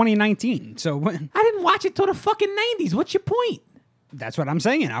until 2019. So I didn't watch it till the fucking 90s. What's your point? that's what I'm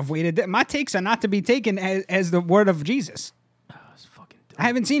saying. I've waited. My takes are not to be taken as the word of Jesus. It's fucking dumb. I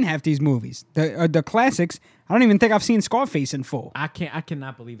haven't seen half these movies. The classics. I don't even think I've seen Scarface in full. I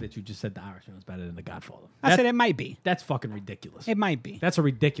cannot believe that you just said The Irishman was better than The Godfather. I said it might be. That's fucking ridiculous. It might be. That's a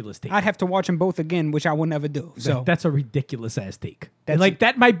ridiculous take. I'd have to watch them both again, which I will never do. So That's a ridiculous ass take. That's- Like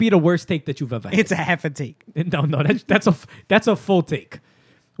that might be the worst take that you've ever had. it's a half a take. No, that's a full take.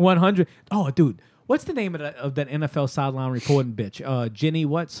 100. Oh, dude, what's the name of that NFL sideline reporting bitch? Jenny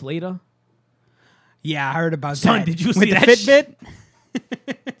what? Slater? Yeah, I heard about Son, that. did you With see the that Fitbit?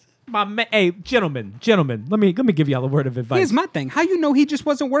 Hey, gentlemen, let me give y'all a word of advice. Here's my thing. How you know he just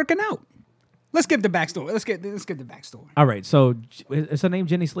wasn't working out? Let's give the backstory. Let's get the backstory. All right, so is her name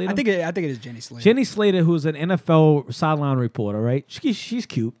Jenny Slater? I think it is Jenny Slater. Jenny Slater, who's an NFL sideline reporter, right? She's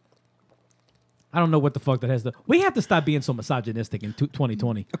cute. I don't know what the fuck that has to. We have to stop being so misogynistic in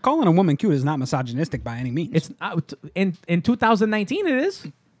 2020. Calling a woman cute is not misogynistic by any means. It's in 2019. It is.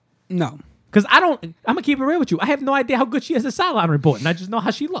 No. Because I'm gonna keep it real with you. I have no idea how good she is at sideline reporting. I just know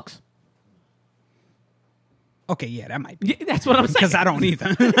how she looks. Okay, yeah, that might be. Yeah, that's what I'm saying. Because I don't either.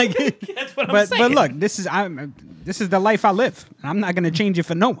 Like, That's what I'm but saying. look, this is the life I live. I'm not gonna change it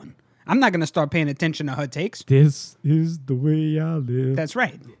for no one. I'm not gonna start paying attention to her takes. This is the way I live. That's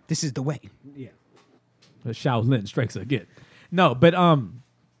right. This is the way. Yeah. The Shaolin strikes again. No, but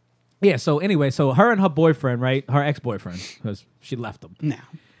yeah. So anyway, so her and her boyfriend, right? Her ex-boyfriend, because she left him. Now,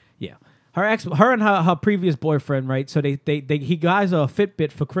 Yeah. Her and her previous boyfriend, right? So he guys a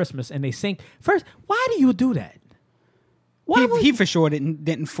Fitbit for Christmas, and they sync. First, why do you do that? Why would- he for sure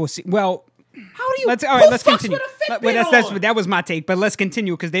didn't foresee. Well, how do you? let's who continue. fucks with a Fitbit Well, on? that was my take, but let's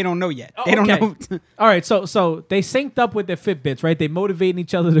continue because they don't know yet. Oh, They don't okay. know. All right, so they synced up with their Fitbits, right? They motivating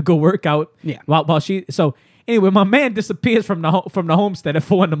each other to go work out. Yeah. While she anyway, my man disappears from the homestead at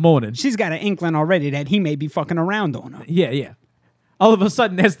 4 a.m. She's got an inkling already that he may be fucking around on her, Yeah. All of a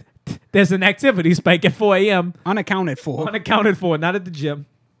sudden, there's an activity spike at 4 a.m. unaccounted for. unaccounted for, not at the gym.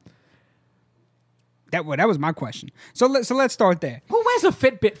 That was my question. So let's start there. Who wears a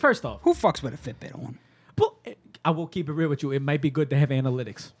Fitbit? First off, Who fucks with a Fitbit on? well, I will keep it real with you. It might be good to have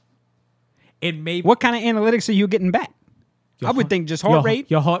analytics. it may. What kind of analytics are you getting back? I would think just heart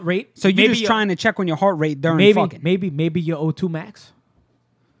rate. Your heart rate. So you're just trying to check on your heart rate during fucking. Maybe your O2 max.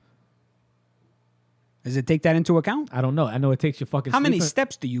 Does it take that into account? I don't know. I know it takes your fucking. How many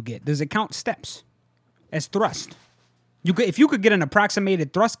steps do you get? Does it count steps as thrust? You could, if you could get an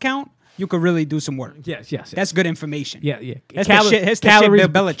approximated thrust count, you could really do some work. Yes. That's good information. Yeah. That's the shit. That's the shit Bill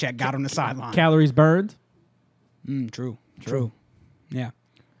Belichick got on the sideline. Calories burned. True. Yeah.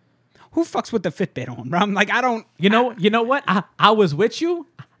 Who fucks with the Fitbit on, bro? I'm like, I don't. You know what? I was with you.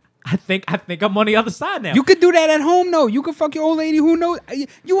 I think I'm on the other side now. You could do that at home, though. You could fuck your old lady. Who knows?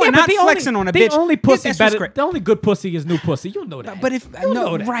 You are not flexing on a bitch. The only pussy better. The only good pussy is new pussy. You know that. But if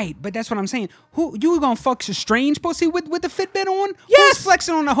right, but that's what I'm saying. Who you gonna fuck some strange pussy with the Fitbit on? Yes. Who's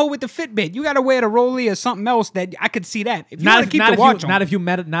flexing on the hoe with the Fitbit? You gotta wear the Rolly or something else that I could see that. If you want to keep the watch on. Not if you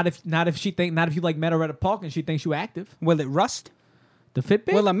met her at a park and she thinks you active. Will it rust? The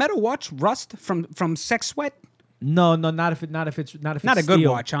Fitbit? Will a metal watch rust from sex sweat? No, not if it's not a good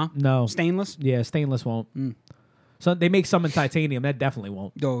steel. watch, huh? No, stainless. Yeah, stainless won't. So they make some in titanium. That definitely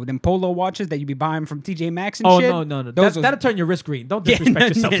won't. Though them polo watches that you be buying from TJ Maxx and shit. Oh no, that'll turn your wrist green. Don't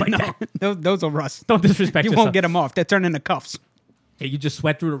disrespect yourself like that. Those will rust. Don't disrespect yourself. You won't get them off. They're turning into cuffs. Yeah, you just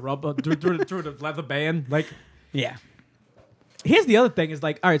sweat through the rubber, through the leather band. Like, yeah. Here's the other thing: is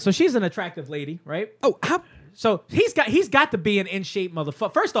like, all right, so she's an attractive lady, right? Oh, how? So he's got to be an in shape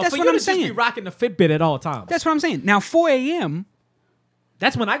motherfucker. First off, That's for what you I'm to just be saying. rocking the Fitbit at all times. That's what I'm saying. Now 4 a.m.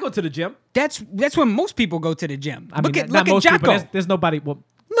 That's when I go to the gym. That's when most people go to the gym. Look at most Jocko. People, there's nobody. Well,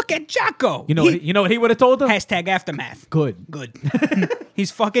 look at Jocko. You know what he would have told them? Hashtag aftermath. Good.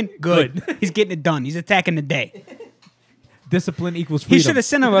 He's fucking good. He's getting it done. He's attacking the day. Discipline equals freedom. He should have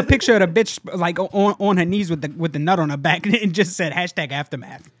sent him a picture of the bitch like on her knees with the nut on her back and just said hashtag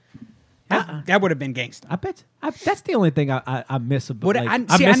aftermath. That would have been gangster. I bet. That's the only thing I miss about. What, I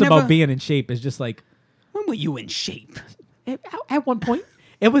miss about being in shape is just like. When were you in shape? At one point,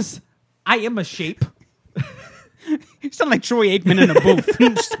 it was. I am a shape. You sound like Troy Aikman in a booth.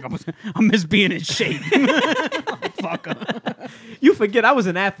 I miss being in shape. Fucker. You forget I was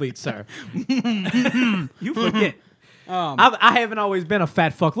an athlete, sir. You forget. I haven't always been a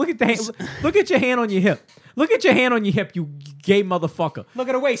fat fuck. Look at your hand on your hip. Look at your hand on your hip, you gay motherfucker. Look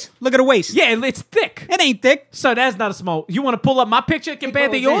at the waist. Look at the waist. Yeah, it's thick. It ain't thick. So that's not a small. You want to pull up my picture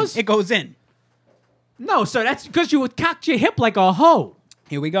compared to yours? It goes in. No, sir, that's because you cocked your hip like a hoe.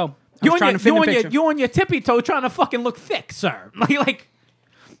 Here we go. You on your tippy toe trying to fucking look thick, sir. Like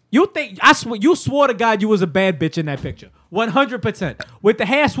you think you swore to God you was a bad bitch in that picture. 100%. With the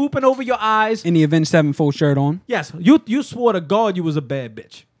hair swooping over your eyes. In the Avenged Sevenfold shirt on. Yes, you swore to God you was a bad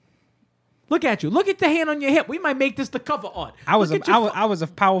bitch. Look at you. Look at the hand on your hip. We might make this the cover art. I was a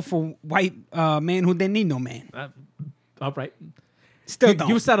powerful white man who didn't need no man. All right. Still don't.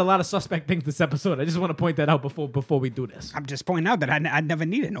 You said a lot of suspect things this episode. I just want to point that out before we do this. I'm just pointing out that I never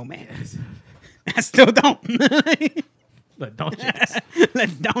needed no man. I still don't. Don't you?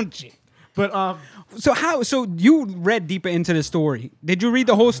 Don't you? But So you read deeper into the story. Did you read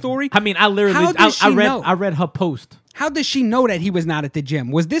the whole story? I mean, I literally I read her post. How does she know that he was not at the gym?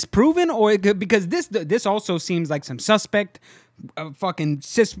 Was this proven, or because this also seems like some suspect, fucking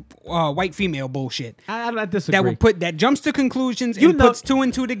cis white female bullshit? I disagree. That jumps to conclusions and puts two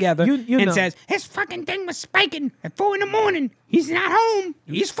and two together and says his fucking thing was spiking at 4 a.m. He's not home.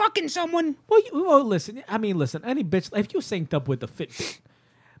 He's fucking someone. Well, listen. Any bitch if you synced up with the Fitbit,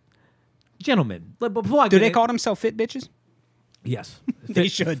 gentlemen. Before I do they call themselves fit bitches? Yes, they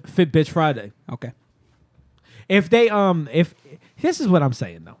should. Fit Bitch Friday. Okay. If they if this is what I'm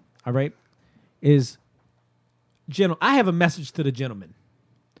saying though, all right, is I have a message to the gentleman.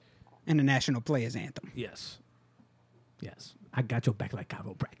 And the national players anthem. Yes, I got your back like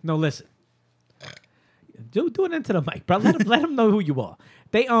chiropractic. No, listen, do it into the mic, bro. Let them know who you are.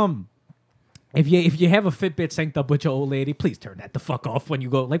 They if you have a Fitbit synced up with your old lady, please turn that the fuck off when you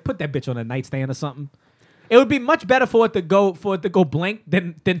go. Like put that bitch on a nightstand or something. It would be much better for it to go blank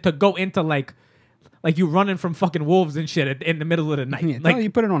than to go into like you running from fucking wolves and shit in the middle of the night. Yeah, like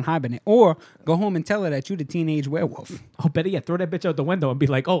you put it on hibernate. Or go home and tell her that you the teenage werewolf. Oh, better yet, throw that bitch out the window and be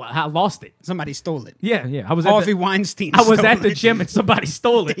like, oh, I lost it. Somebody stole it. Yeah. I was Harvey Weinstein. I was at the gym and somebody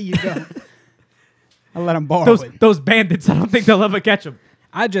stole it. There you go. I let him borrow it. Those bandits, I don't think they'll ever catch them.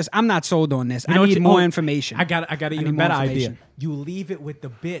 I'm not sold on this. I need more information. I got an even better idea. You leave it with the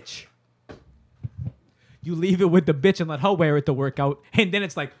bitch. You leave it with the bitch and let her wear it to work out. And then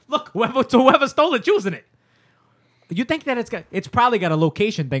it's like, look, whoever stole it, using it. You think that it's probably got a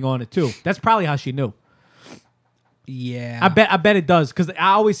location thing on it too. That's probably how she knew. Yeah. I bet it does. Because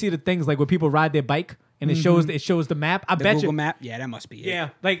I always see the things like when people ride their bike and it shows the map. I bet Google you. Map. Yeah, that must be it. Yeah,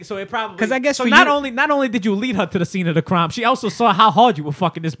 like so it probably 'Cause I guess so. for Not you- only did you lead her to the scene of the crime, she also saw how hard you were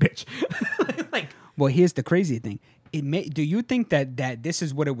fucking this bitch. Like Well, here's the crazy thing. Do you think that this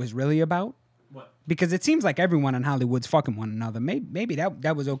is what it was really about? what? Because it seems like everyone in Hollywood's fucking one another. Maybe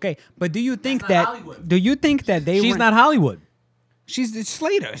that was okay. But do you think not that? Hollywood. Do you think that they? She's were, not Hollywood, She's the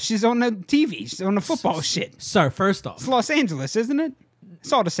Slater. She's on the TV. She's on the football shit. sir. First off, It's Los Angeles, isn't it?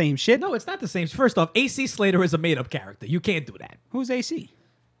 It's all the same shit. no, it's not the same. First off, AC Slater is a made up character. You can't do that. Who's AC?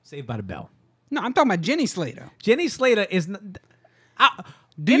 Saved by the Bell. No, I'm talking about Jenny Slater. Jenny Slater is.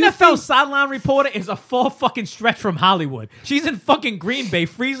 Do you NFL think- sideline reporter is a far fucking stretch from Hollywood. She's in fucking Green Bay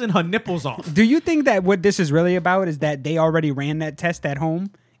freezing her nipples off. Do you think that what this is really about is that they already ran that test at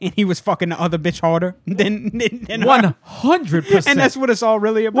home and he was fucking the other bitch harder than her? 100%. And that's what it's all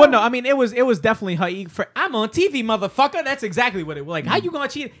really about. Well, no, I mean it was definitely her. I'm on TV, motherfucker. That's exactly what it was. Like, how you gonna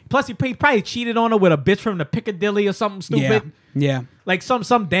cheat? Plus, he probably cheated on her with a bitch from the Piccadilly or something stupid. Yeah. Like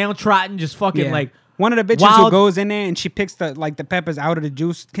some downtrodden, just fucking Yeah. like One of the bitches wild, who goes in there and she picks the peppers out of the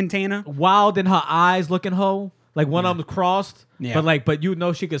juice container. wild in her eyes, looking hoe. Like one of them crossed. Yeah. But you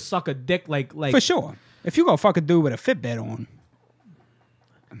know she could suck a dick like For sure. If you go fuck a dude with a Fitbit on.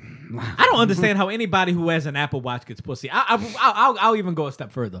 I don't understand how anybody who has an Apple Watch gets pussy. I'll even go a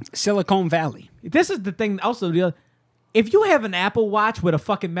step further. Silicon Valley. This is the thing. Also, if you have an Apple Watch with a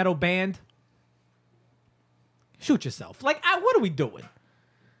fucking metal band, shoot yourself. Like, what are we doing?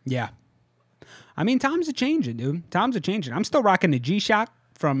 Yeah. I mean, times are changing, dude. Times are changing. I'm still rocking the G-Shock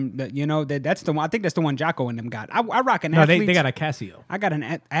from the, that's the one. I think that's the one Jocko and them got. I rock an athlete's. They got a Casio. I got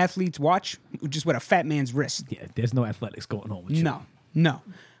an athlete's watch, just with a fat man's wrist. Yeah, there's no athletics going on with you. No.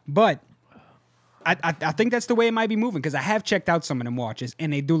 But I think that's the way it might be moving because I have checked out some of them watches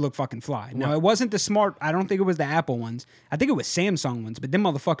and they do look fucking fly. Now, it wasn't the smart. I don't think it was the Apple ones. I think it was Samsung ones, but them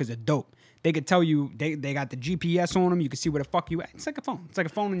motherfuckers are dope. They could tell you, they got the GPS on them. You can see where the fuck you at. It's like a phone. It's like a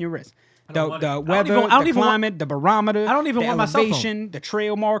phone in your wrist. The weather, the climate, the barometer, I don't even the want my cell phone. elevation, the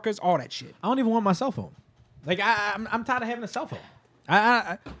trail markers, all that shit. I don't even want my cell phone. Like, I'm tired of having a cell phone.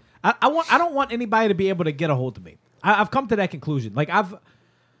 I don't want anybody to be able to get a hold of me. I've come to that conclusion. Like,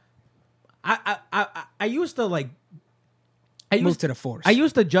 I used to like. Move to the forest. I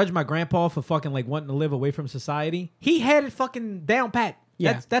used to judge my grandpa for fucking like wanting to live away from society. He had it fucking down pat.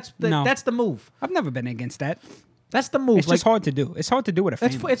 Yeah. That's the move. I've never been against that. That's the move. It's just hard to do. It's hard to do with a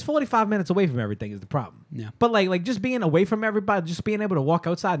family. It's 45 minutes away from everything is the problem. Yeah. But like just being away from everybody, just being able to walk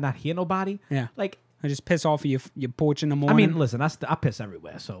outside and not hear nobody. Yeah. Like, I just piss off of your porch in the morning. I mean, listen, I piss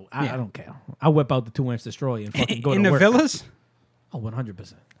everywhere, so I Yeah. don't care. I whip out the 2-inch destroyer and fucking go in to the work. villas. Oh,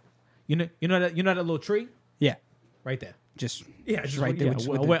 100%. You know that little tree Yeah, right there. just Just right there.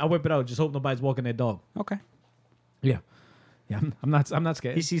 I whip it out. Just hope nobody's walking their dog. Okay, Yeah. I'm not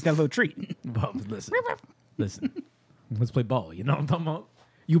scared. he sees that little treat. Well, listen. Let's play ball. You know what I'm talking about?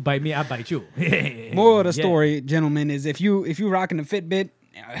 You bite me, I bite you. More of the Yeah. story, gentlemen, is if you rocking a Fitbit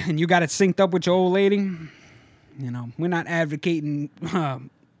and you got it synced up with your old lady, we're not advocating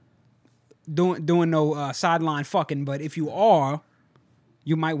doing no sideline fucking, but if you are,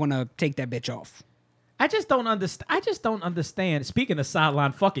 you might want to take that bitch off. I just don't understand. Speaking of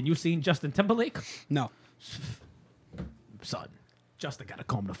sideline fucking, you seen Justin Timberlake? No, Son, Justin got to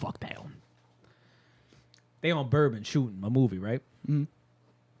calm the fuck down. They on Bourbon shooting a movie, right? Mm-hmm.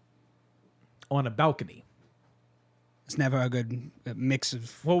 On a balcony. it's never a good mix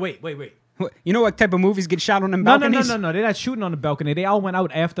of. Well, wait. You know what type of movies get shot on them No. balconies? They're not shooting on the balcony. They all went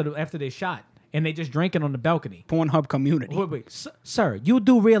out after they shot, and they just drinking on the balcony. Pornhub community. Wait. Sir, you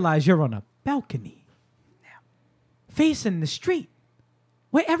do realize you're on a balcony, facing the street,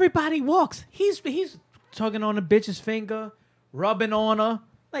 where everybody walks. He's tugging on the bitch's finger, rubbing on her.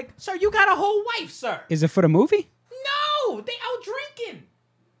 Like, sir, you got a whole wife, sir. Is it for the movie? No, they out drinking.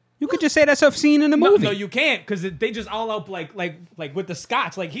 You could just say that's a scene in the movie. No, you can't, because they just all out like with the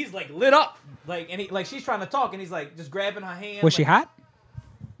scotch. Like, he's like lit up. Like, and she's trying to talk, and he's like just grabbing her hand. Was she hot?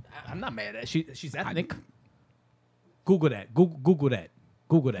 I'm not mad at her. She's ethnic. Google that. Google that.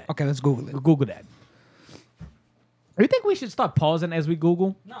 Okay, let's Google it. Google that. You think we should start pausing as we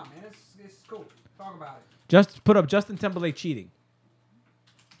Google? No, man, it's cool. Talk about it. Just put up Justin Timberlake cheating.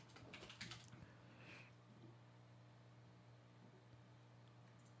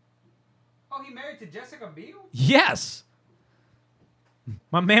 Oh, he married to Jessica Biel? Yes.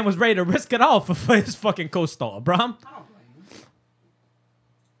 My man was ready to risk it all for his fucking co-star, bro. I don't blame him.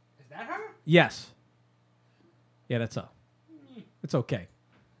 Is that her? Yes. Yeah, that's her. It's okay.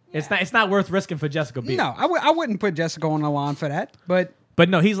 Yeah. It's not worth risking for Jessica Biel. No, I wouldn't put Jessica on the line for that. But But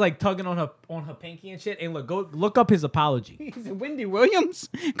no, he's like tugging on her pinky and shit. And look up his apology. He's Wendy Williams.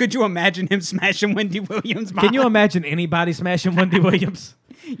 Could you imagine him smashing Wendy Williams? Can you imagine anybody smashing Wendy Williams?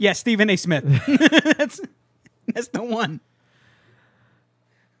 Yeah, Stephen A. Smith. That's the one.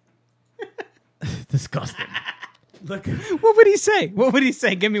 Disgusting. Look. What would he say? What would he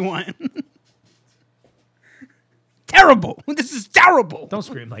say? Give me one. Terrible. This is terrible. Don't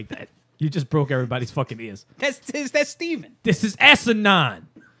scream like that. You just broke everybody's fucking ears. That's Stephen. This is asinine.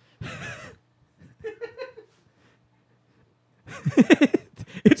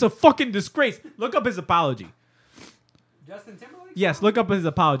 It's a fucking disgrace. Look up his apology. Justin Timberlake? Yes, look up his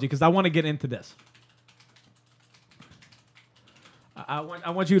apology because I want to get into this. I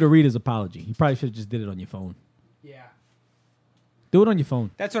want you to read his apology. You probably should have just did it on your phone. Yeah. Do it on your phone.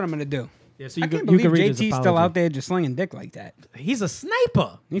 That's what I'm gonna do. Yeah, so I can't believe JT's still out there just slinging dick like that. He's a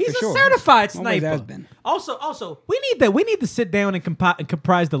sniper. He's a sure. certified Always sniper. has been. Also, we need to sit down and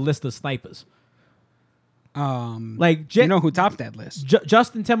comprise the list of snipers. Like You know who topped that list?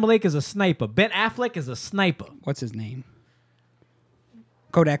 Justin Timberlake is a sniper. Ben Affleck is a sniper. What's his name?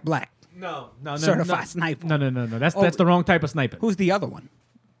 Kodak Black. No. Certified sniper. No. That's the wrong type of sniper. Who's the other one?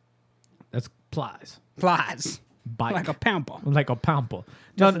 That's Plies. Plies. Bike. Like a pamper. Like a pamper.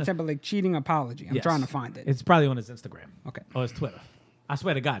 Justin Timberlake cheating apology. I'm Yes. trying to find it. It's probably on his Instagram. Okay. Or his Twitter. I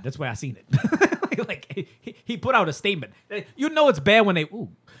swear to God, that's where I seen it. Like he put out a statement. You know it's bad when they. Ooh.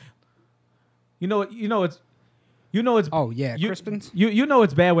 You know it's. Oh yeah, you, Crispin's. You know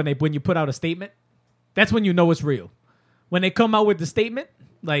it's bad when you put out a statement. That's when you know it's real. When they come out with the statement,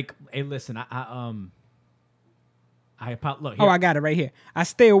 like, hey, listen, look. Here. Oh, I got it right here. I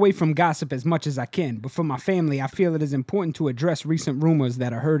stay away from gossip as much as I can, but for my family, I feel it is important to address recent rumors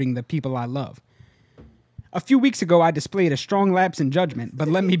that are hurting the people I love. A few weeks ago, I displayed a strong lapse in judgment, but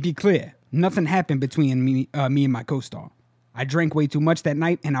let me be clear. Nothing happened between me and my co-star. I drank way too much that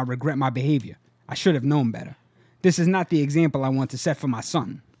night, and I regret my behavior. I should have known better. This is not the example I want to set for my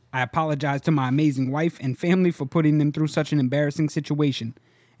son. I apologize to my amazing wife and family for putting them through such an embarrassing situation,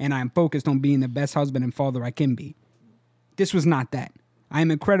 and I am focused on being the best husband and father I can be. This was not that. I am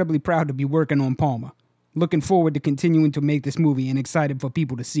incredibly proud to be working on Palmer. Looking forward to continuing to make this movie and excited for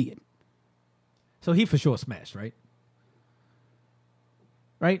people to see it. So he for sure smashed, right?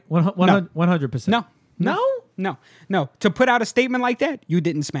 Right? 100%. No. To put out a statement like that, you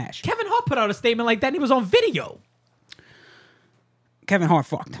didn't smash. Kevin Hart put out a statement like that and he was on video. Kevin Hart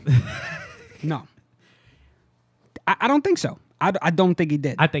fucked. No. I don't think so. I don't think he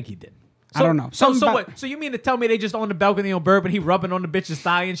did. I think he did. I don't know. So what? So you mean to tell me they just on the balcony on bourbon, he rubbing on the bitch's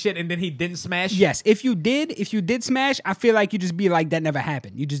thigh and shit, and then he didn't smash? Yes. If you did smash, I feel like you just be like, that never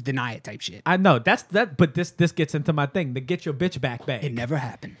happened. You just deny it type shit. I know. That's that. But this gets into my thing. The get your bitch back bag. It never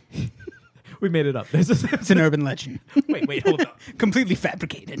happened. We made it up. It's an urban legend. Wait, hold up. Completely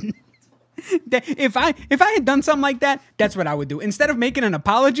fabricated. If I had done something like that, that's what I would do. Instead of making an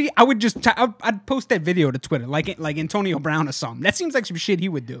apology, I would just I'd post that video to Twitter, like Antonio Brown or something. That seems like some shit he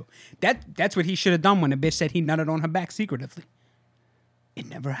would do. That's what he should have done when the bitch said he nutted on her back secretively. It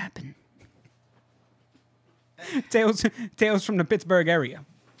never happened. Tales from the Pittsburgh area.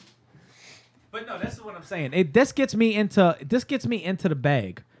 But no, that's what I'm saying. This gets me into the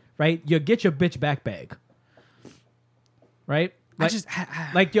bag, right? You get your bitch back bag, right?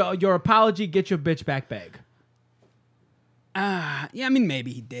 Like your apology, get your bitch back bag. Yeah, I mean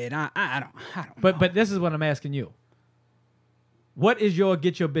maybe he did. I don't. But this is what I'm asking you. What is your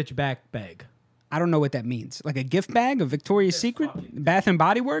get your bitch back bag? I don't know what that means. Like a gift bag, a Victoria's Secret, Bath and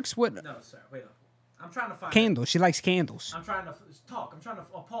Body Works. What? No, sir. Wait up. I'm trying to find candles. She likes candles. I'm trying to talk. I'm trying to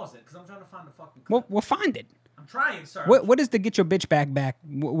pause it because I'm trying to find the fucking. We'll find it. I'm trying, sir. What is the get your bitch back?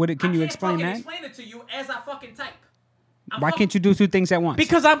 Can you explain that? I can't explain it to you as I fucking type. Why can't you do two things at once?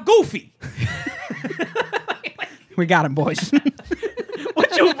 Because I'm goofy. We got him, boys.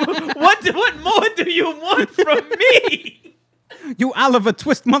 What more do you want from me? You Oliver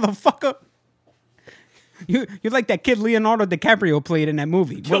Twist motherfucker. You like that kid Leonardo DiCaprio played in that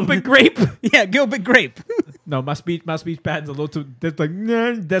movie. Gilbert Grape? Yeah, Gilbert Grape. No, my speech pattern's a little too. That's like,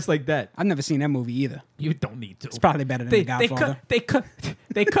 nah, that's like that. I've never seen that movie either. You don't need to. It's probably better than The Godfather.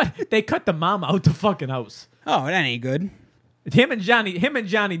 They cut the mama out the fucking house. Oh, that ain't good. Him and Johnny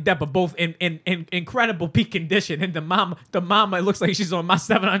Depp are both in incredible peak condition, and the mama it looks like she's on my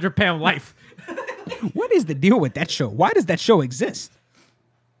 700-pound life. What is the deal with that show? Why does that show exist?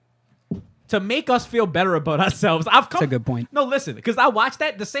 To make us feel better about ourselves. That's a good point. No, listen, because I watched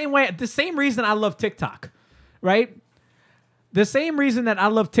that the same reason I love TikTok, right? The same reason that I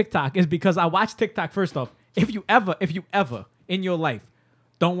love TikTok is because I watch TikTok. First off, if you ever in your life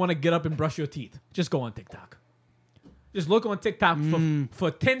don't want to get up and brush your teeth, just go on TikTok. Just look on TikTok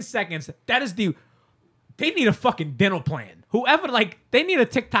for 10 seconds. That is they need a fucking dental plan. Whoever, like, they need a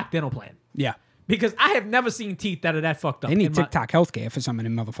TikTok dental plan. Yeah. Because I have never seen teeth that are that fucked up. They need TikTok healthcare for some of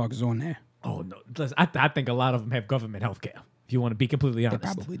them motherfuckers on there. Oh, no. Listen, I think a lot of them have government healthcare, if you want to be completely honest. They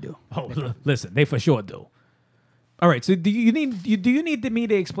probably do. Oh, listen, they for sure do. All right, so do you need me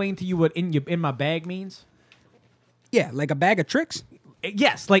to explain to you what in my bag means? Yeah, like a bag of tricks.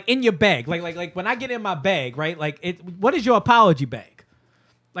 Yes, like in your bag, like when I get in my bag, right? Like what is your apology bag?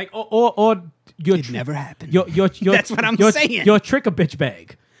 Like or your It never happened. Your That's what I'm saying. Your trick a bitch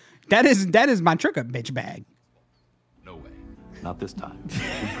bag. That is my trick a bitch bag. No way. Not this time.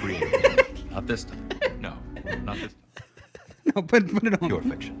 We created it. Not this time. No, not this time. No, put it on. Pure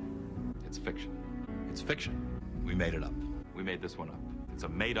fiction. It's fiction. It's fiction. We made it up. We made this one up. It's a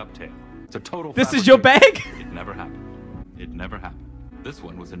made-up tale. It's a total This is your fabrication. bag? It never happened. It never happened. This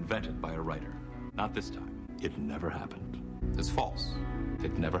one was invented by a writer. Not this time. It never happened. It's false.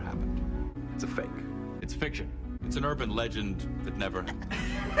 It never happened. It's a fake. It's fiction. It's an urban legend that never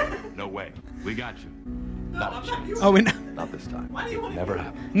happened. No way. We got you. Not a chance. Oh, and Not this time. It never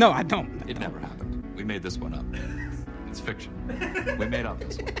happened. no, I don't. It never happened. We made this one up. It's fiction. We made up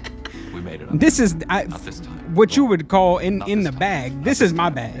this one. We made it up. This is Not this time. what you would call in Not the this time. bag. Not This this is my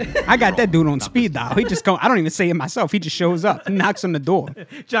time. bag. I got that dude on Not speed this dial. time. He just go. I don't even say it myself. He just shows up, knocks on the door.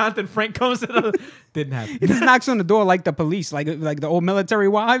 Didn't happen. He just knocks on the door like the police, like the old military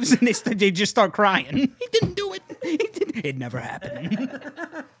wives, and they just start crying. He didn't do it. It never happened.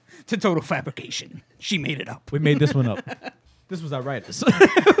 It's a total fabrication. She made it up. We made this one up. This was our writers.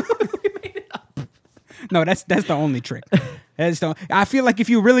 No, that's the only trick. I feel like if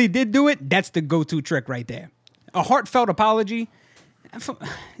you really did do it, that's the go-to trick right there. A heartfelt apology.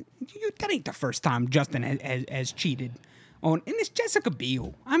 That ain't the first time Justin has cheated on, and it's Jessica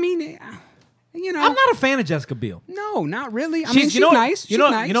Biel. I mean, you know, I'm not a fan of Jessica Biel. No, not really. I mean, she's you know, nice. You She's know,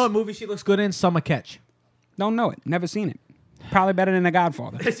 nice. you know what movie she looks good in? Summer Catch. Don't know it. Never seen it. Probably better than The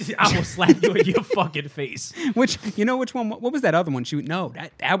Godfather. I will slap you in your fucking face. Which one? What was that other one?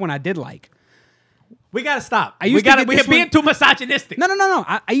 That one I did like. We gotta stop. I used to get We're this being one- too misogynistic. No.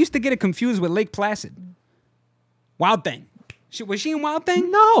 I used to get it confused with Lake Placid. Wild Thing. Was she in Wild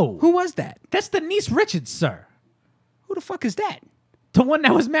Thing? No. Who was that? That's Denise Richards, sir. Who the fuck is that? The one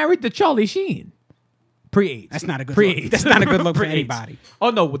that was married to Charlie Sheen. Pre-AIDS. That's not a good Pre-AIDS. look. That's not a good look for Pre-AIDS. anybody. Oh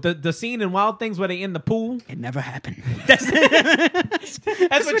no, the scene in Wild Things where they in the pool. It never happened. That's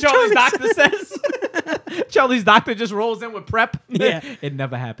what Charlie's doctor says. Charlie's doctor just rolls in with prep. Yeah. It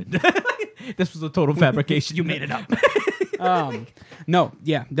never happened. This was a total fabrication. You made it up. No,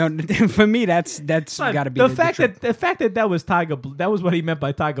 yeah. For me, that's got to be the fact that was Tiger. That was what he meant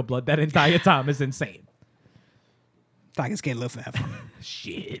by Tiger Blood. That entire time is insane. Tigers can't live forever.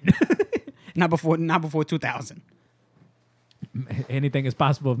 Shit. Not before 2000. Anything is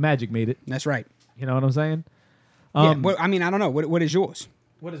possible if magic made it. That's right. You know what I'm saying? Yeah. Well, I mean, I don't know. What is yours?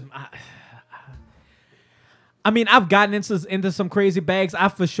 What is? I mean, I've gotten into some crazy bags. I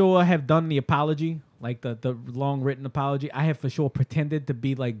for sure have done the apology, like the long written apology. I have for sure pretended to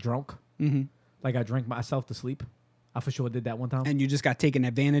be like drunk, like I drank myself to sleep. I for sure did that one time. And you just got taken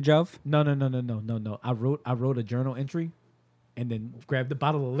advantage of? No. I wrote a journal entry, and then grabbed a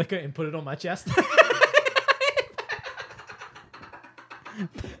bottle of liquor and put it on my chest.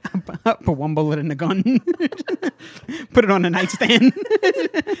 Put one bullet in the gun. Put it on the nightstand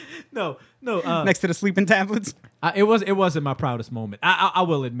No. next to the sleeping tablets. It wasn't my proudest moment. I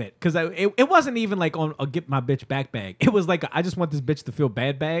will admit, because it wasn't even like on a get my bitch back bag. It was like I just want this bitch to feel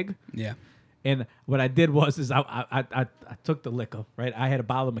bad bag. Yeah. And what I did was I took the liquor, right? I had a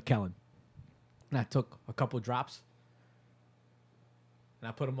bottle of Macallan, and I took a couple drops, and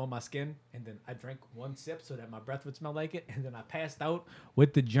I put them on my skin, and then I drank one sip so that my breath would smell like it, and then I passed out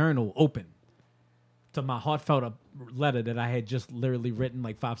with the journal open to my heartfelt letter that I had just literally written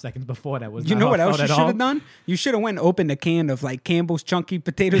like 5 seconds before. That was You not know what else you heartfelt at should all. have done? You should have went and opened a can of like Campbell's chunky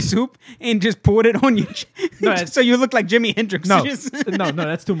potato soup and just poured it on your that's- so you look like Jimi Hendrix. No, Just, no,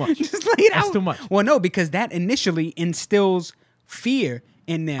 that's too much. just lay it That's out. too much. Well, no, because that initially instills fear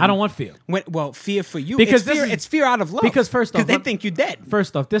in them. I don't want fear. Fear for you. Because it's fear out of love. because first off, because they let- think you're dead.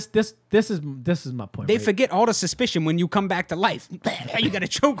 First off, this is my point. They right? forget all the suspicion when you come back to life. You got a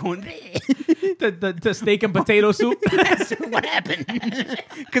choke on. the steak and potato soup. That's what happened.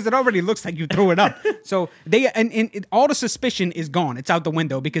 Because it already looks like you threw it up. So all the suspicion is gone. It's out the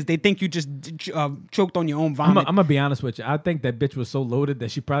window because they think you just choked on your own I'm vomit. gonna be honest with you. I think that bitch was so loaded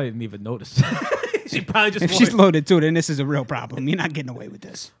that she probably didn't even notice. She probably just if wanted- she's loaded too, then this is a real problem. You're not getting away with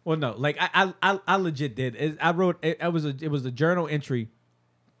this. Well, no, like I legit did. I wrote it was a journal entry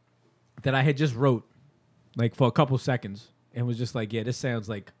that I had just wrote like for a couple seconds, and was just like, yeah, this sounds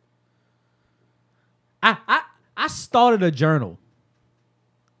like. I started a journal.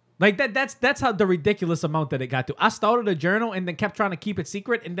 Like that's how the ridiculous amount that it got to. I started a journal and then kept trying to keep it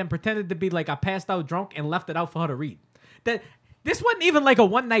secret and then pretended to be like I passed out drunk and left it out for her to read. This wasn't even like a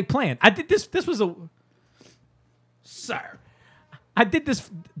one night plan. I did this. This was a sir. I did this.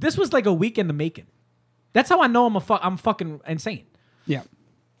 This was like a week in the making. That's how I know I'm fucking insane. Yeah.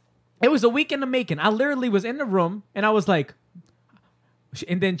 It was a week in the making. I literally was in the room and I was like,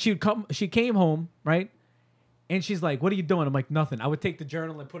 and then she came home, right? And she's like, what are you doing? I'm like, nothing. I would take the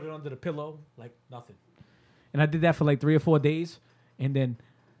journal and put it under the pillow, like nothing. And I did that for like 3 or 4 days. And then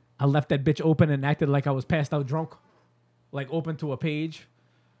I left that bitch open and acted like I was passed out drunk, like open to a page.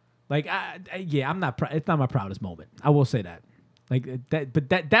 Like, I'm not proud. It's not my proudest moment. I will say that. Like that, but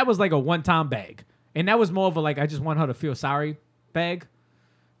that was like a one-time bag. And that was more of a like, I just want her to feel sorry bag.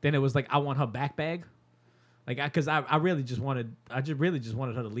 Then it was like, I want her back bag. Like, because I really just wanted her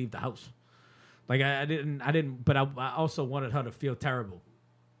to leave the house. Like I didn't, but I also wanted her to feel terrible,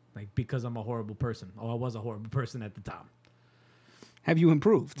 like because I'm a horrible person, or I was a horrible person at the time. Have you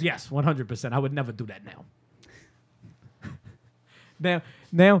improved? Yes, 100%. I would never do that now.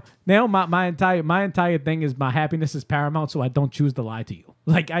 Now my entire thing is my happiness is paramount, so I don't choose to lie to you.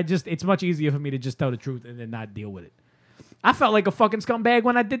 Like it's much easier for me to just tell the truth and then not deal with it. I felt like a fucking scumbag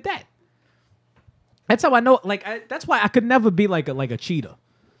when I did that. That's how I know. Like that's why I could never be like a cheater.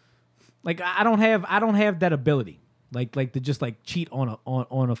 Like I don't have that ability, like to just like cheat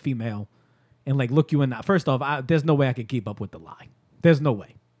on a female, and like look you in that. First off, there's no way I could keep up with the lie. There's no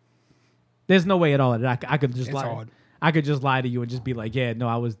way. There's no way at all that I could just it's lie. Hard. I could just lie to you and just be like, yeah, no,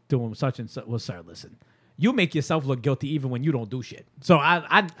 I was doing such and such. Well, sir, listen, you make yourself look guilty even when you don't do shit. So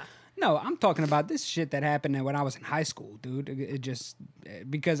No, I'm talking about this shit that happened when I was in high school, dude. It just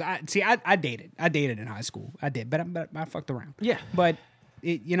because I dated in high school. I did, but I fucked around. Yeah, but.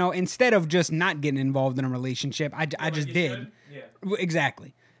 Instead of just not getting involved in a relationship, I just did. Yeah.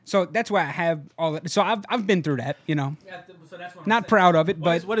 Exactly. So that's why I have all that. So I've been through that, Yeah, so that's what not proud of it,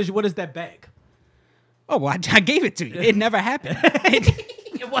 but what is that bag? Oh, well, I gave it to you. It never happened.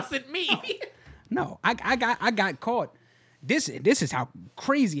 It wasn't me. No, I got caught. This is how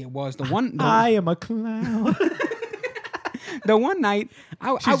crazy it was. I am a clown. The one night,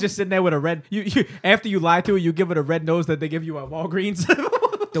 she's just sitting there with a red. You after you lie to her, you give her the red nose that they give you at Walgreens.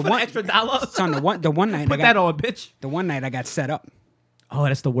 The one extra $1. Son, the one night put that on, bitch. The one night I got set up. Oh,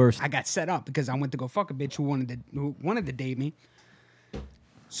 that's the worst. I got set up because I went to go fuck a bitch who wanted to date me.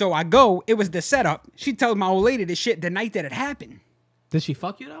 So I go. It was the setup. She tells my old lady this shit the night that it happened. Did she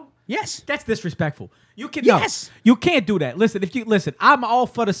fuck you though? Yes. That's disrespectful. You can yes. No, you can't do that. Listen. I'm all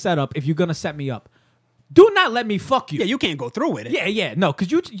for the setup. If you're gonna set me up. Do not let me fuck you. Yeah, you can't go through with it. Yeah, no,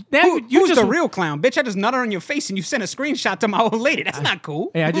 because you who's just the real clown, bitch? I just nut her in your face and you send a screenshot to my old lady. That's not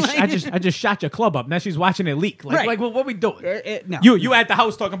cool. Hey, I just shot your club up. Now she's watching it leak. Like well, what we doing? No. You at the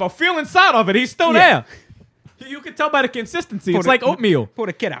house talking about feel inside of it. He's still there. You can tell by the consistency. It's like oatmeal. Pull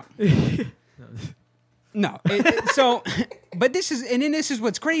the kid out. No. But this is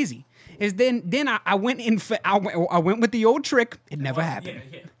what's crazy is then I went with the old trick. It never happened.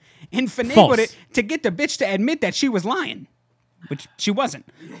 Yeah. And finagled it to get the bitch to admit that she was lying, which she wasn't.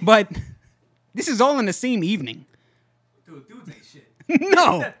 But this is all in the same evening. Dude ain't shit.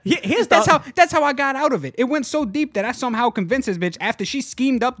 No, that's how I got out of it. It went so deep that I somehow convinced this bitch after she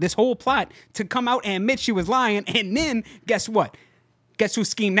schemed up this whole plot to come out and admit she was lying. And then guess what? Guess who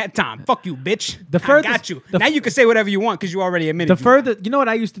schemed that time? Fuck you, bitch. I got you. Now you can say whatever you want because you already admitted. You know what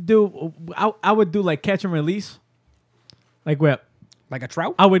I used to do? I would do like catch and release, like where. Like a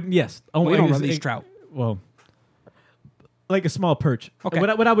trout? I would, yes. We don't release trout. Well, like a small perch. Okay.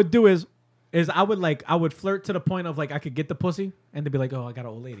 What I would do is I would flirt to the point of like I could get the pussy and they'd be like, oh, I got an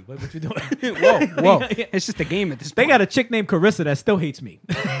old lady. What you doing? Whoa. It's just a game at this point. They got a chick named Carissa that still hates me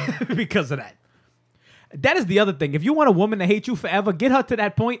because of that. That is the other thing. If you want a woman to hate you forever, get her to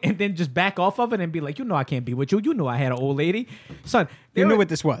that point and then just back off of it and be like, I can't be with you. You know I had an old lady. Son. You knew what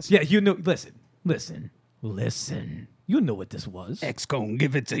this was. Yeah, you knew. Listen. You know what this was. X gon'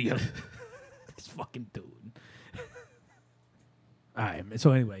 give it to you. This fucking dude. All right.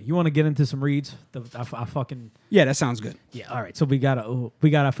 So anyway, you want to get into some reads? I fucking yeah, that sounds good. Yeah. All right. So we got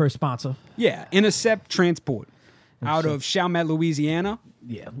our first sponsor. Yeah, Intercept Transport out of Chalmette, Louisiana.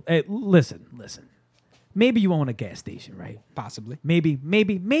 Yeah. Hey, listen. Maybe you own a gas station, right? Possibly. Maybe,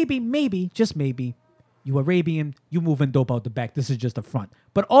 just maybe. You Arabian, you moving dope out the back. This is just the front.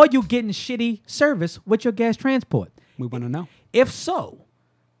 But are you getting shitty service with your gas transport? We want to know. If so,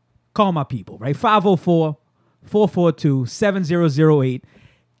 call my people, right? 504-442-7008.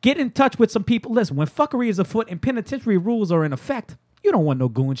 Get in touch with some people. Listen, when fuckery is afoot and penitentiary rules are in effect, you don't want no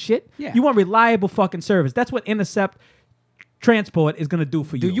goon shit. Yeah. You want reliable fucking service. That's what Intercept Transport is gonna do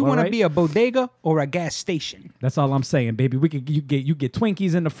for you. Do you want to be a bodega or a gas station? That's all I'm saying, baby. You get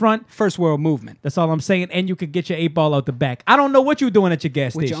Twinkies in the front. First world movement. That's all I'm saying, and you could get your 8-ball out the back. I don't know what you're doing at your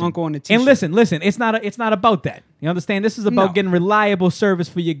gas With station. your uncle on the t-shirt. And listen, it's not about that. You understand? This is about No. getting reliable service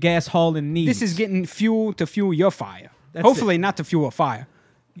for your gas hauling needs. This is getting fuel to fuel your fire. That's Hopefully not to fuel a fire,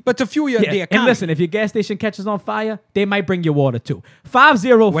 but to fuel the economy. And listen, if your gas station catches on fire, they might bring you water too.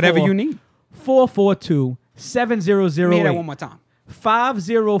 504 whatever you need. 442-7008. Make that one more time.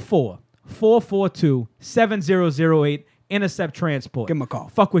 504-442-7008. Intercept Transport. Give 'em a call.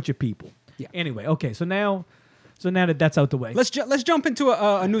 Fuck with your people. Yeah. Anyway, okay, so now that that's out the way. Let's jump into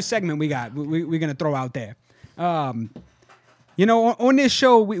a new segment we're gonna throw out there. On this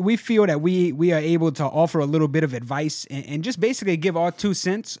show, we feel that we are able to offer a little bit of advice and just basically give our 2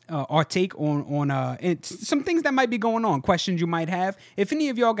 cents, our take on some things that might be going on, questions you might have. If any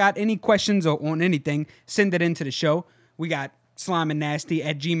of y'all got any questions or on anything, send it into the show. We got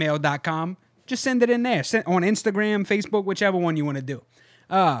slimeandnasty@gmail.com. Just send it in there. Send on Instagram, Facebook, whichever one you want to do.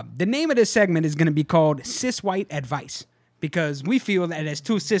 The name of this segment is going to be called Cis White Advice, because we feel that as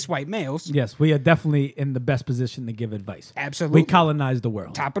 2 cis white males, Yes, we are definitely in the best position to give advice. Absolutely. We colonize the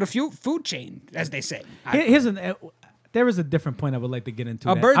world. top of the food chain, as they say. There is a different point I would like to get into.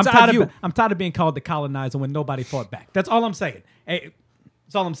 A that. bird's I'm eye tired view. I'm tired of being called the colonizer when nobody fought back. That's all I'm saying. Hey,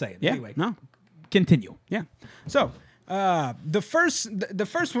 that's all I'm saying. Yeah, Anyway, no. continue. Yeah. So the first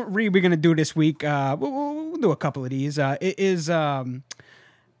read we're gonna do this week, we'll do a couple of these. It is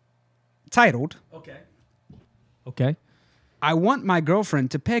titled Okay. "I Want My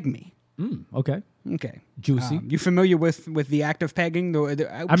Girlfriend to Peg Me." Okay. Okay. Juicy. You familiar with the act of pegging?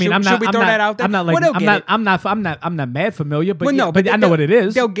 I mean, should we throw that out there? I'm not like Well, they'll get it. I'm not mad familiar, but Well, yeah, no, but I know what it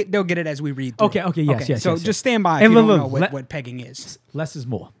is. They'll get it as we read through. Okay, yes. So yes. just stand by if And you don't look, know let- what pegging is. Less is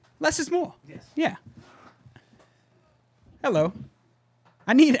more. Less is more. Yes. Yeah. Hello.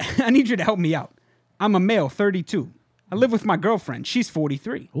 I need you to help me out. I'm a male, 32. I live with my girlfriend. She's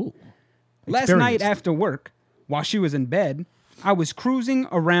 43. Ooh. Last night Experienced. after work, while she was in bed, I was cruising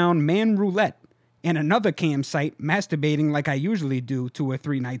around Man Roulette and another campsite, masturbating like I usually do 2 or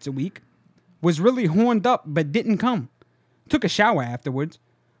 3 nights a week. Was really horned up but didn't come. Took a shower afterwards.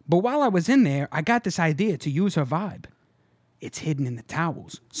 But while I was in there, I got this idea to use her vibe. It's hidden in the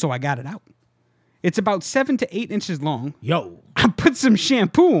towels, so I got it out. It's about 7 to 8 inches long. Yo. I put some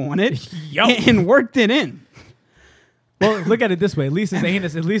shampoo on it Yo. and worked it in. Well, look at it this way. At least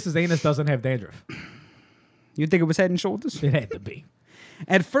his anus doesn't have dandruff. You think it was Head and Shoulders? It had to be.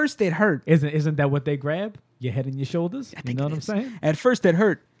 At first it hurt. Isn't that what they grab? Your head and your shoulders? You know what I'm saying? At first it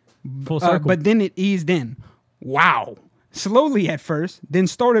hurt, Full circle. but then it eased in. Wow. Slowly at first, then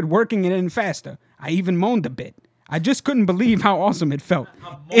started working it in faster. I even moaned a bit. I just couldn't believe how awesome it felt.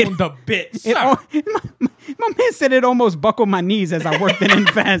 the bit, My man said it almost buckled my knees as I worked it in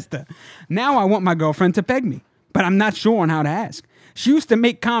faster. Now I want my girlfriend to peg me, but I'm not sure on how to ask. She used to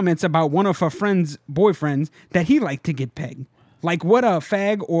make comments about one of her friends' boyfriends that he liked to get pegged. Like what a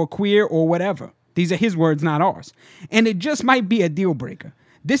fag or queer or whatever. These are his words, not ours. And it just might be a deal breaker.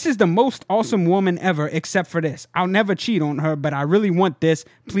 This is the most awesome woman ever except for this. I'll never cheat on her, but I really want this.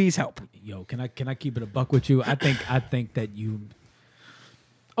 Please help. Yo, can I keep it a buck with you? I think that you.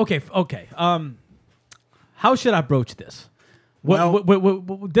 Okay. How should I broach this?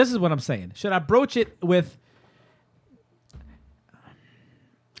 What, this is what I'm saying. Should I broach it with?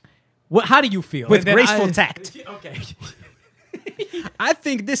 What? How do you feel? With And then graceful tact. Okay. I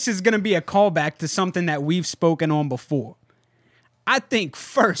think this is going to be a callback to something that we've spoken on before. I think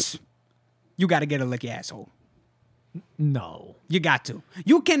first, you got to get a lick your asshole. No. You got to.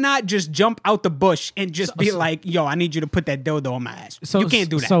 You cannot just jump out the bush and just be like, yo, I need you to put that dildo on my ass. You can't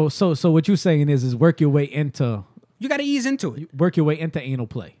do that. So what you're saying is work your way into You got to ease into it. anal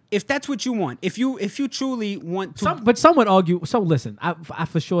play. If that's what you want. If you truly want to. But some would argue. So listen, I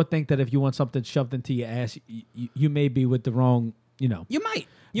for sure think that if you want something shoved into your ass, you may be with the wrong. You might.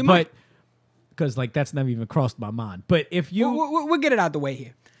 You might. Because like that's never even crossed my mind. But if you, We'll get it out the way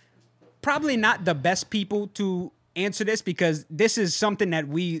here. Probably not the best people to answer this because this is something that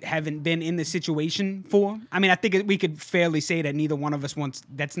we haven't been in the situation for. I mean, I think we could fairly say that neither one of us wants.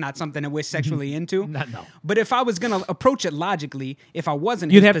 That's not something that we're sexually into. No. But if I was gonna approach it logically, if I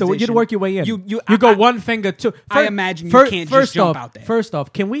wasn't, you'd in have his to. You'd position, work your way in. You go one finger to. I imagine you can't just jump out there. First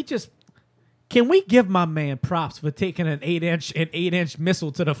off, can we give my man props for taking an 8-inch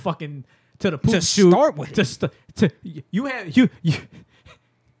missile to the fucking to the poop To chute start with. You.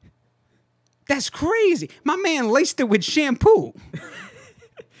 That's crazy. My man laced it with shampoo.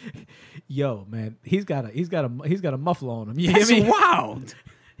 Yo, man, he's got a muffler on him. You That's hear me? wild.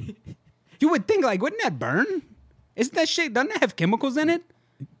 You would think, like, wouldn't that burn? Isn't that shit? Doesn't that have chemicals in it?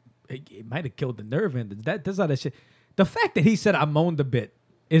 It might have killed the nerve endings. That's how that shit. The fact that he said I moaned a bit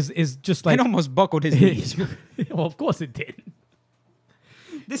is just like It almost buckled his knees. well, of course it did.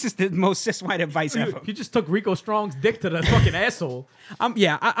 This is the most cis white advice ever. You just took Rico Strong's dick to the fucking asshole. I'm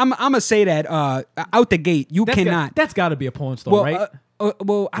gonna say that out the gate, you cannot. That's got to be a porn star, well, right?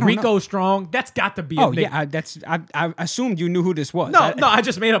 Well, I don't Rico know. Strong. That's got to be. Oh a yeah, I assumed you knew who this was. No, I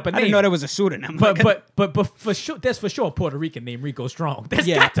just made up a name. I didn't know there was a pseudonym. But for sure, there's for sure a Puerto Rican named Rico Strong. There's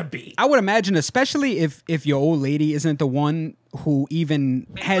got to be. I would imagine, especially if your old lady isn't the one who even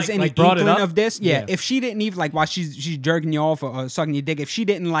has any brought it inkling up? of this. Yeah, Yeah. if she didn't even like while she's jerking you off or sucking your dick, if she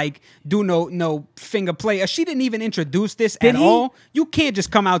didn't like do no finger play, or she didn't even introduce this at all, you can't just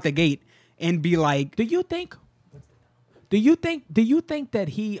come out the gate and be like, Do you think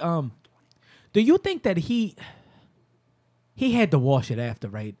that he had to wash it after,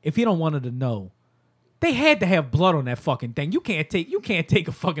 right? If he don't want her to know. They had to have blood on that fucking thing. You can't take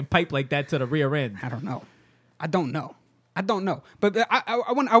a fucking pipe like that to the rear end. I don't know. But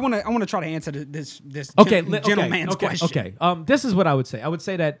I want to try to answer this gentleman's question. Okay. This is what I would say. I would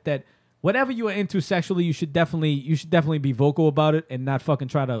say that whatever you are into sexually, you should definitely be vocal about it and not fucking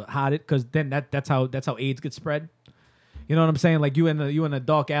try to hide it, because then that's how AIDS gets spread. You know what I'm saying? Like you in a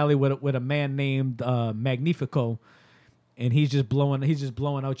dark alley with a man named Magnifico, and he's just blowing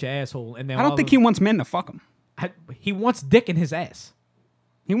out your asshole. And then I don't think he wants men to fuck him. He wants dick in his ass.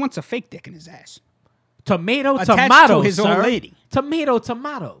 He wants a fake dick in his ass. Tomato, Attached to his sir. old lady. Tomato.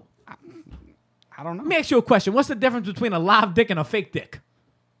 I don't know. Let me ask you a question. What's the difference between a live dick and a fake dick?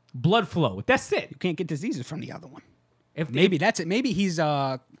 Blood flow. That's it. You can't get diseases from the other one. Maybe That's it. Maybe he's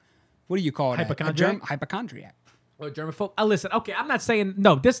what do you call it? Hypochondriac? Hypochondriac. or germaphobe. Listen, okay, I'm not saying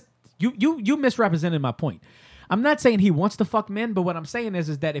no. This you misrepresented my point. I'm not saying he wants to fuck men, but what I'm saying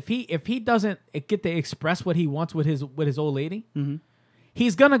is that if he doesn't get to express what he wants with his old lady,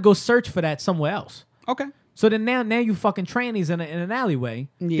 he's gonna go search for that somewhere else. Okay. So then now you fucking trannies in an alleyway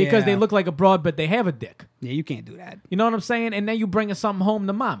because they Yeah. look like a broad, but they have a dick. Yeah, you can't do that. You know what I'm saying? And then you bringing something home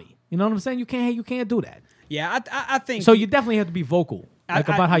to mommy. You know what I'm saying? You can't do that. Yeah, I think So you definitely have to be vocal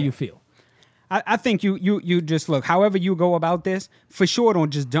about how you feel. I think you just look. However you go about this, for sure, don't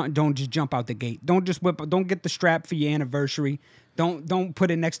just jump out the gate. Don't just whip. Don't get the strap for your anniversary. Don't put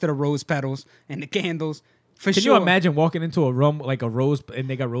it next to the rose petals and the candles. For Can sure. you imagine walking into a room like a rose and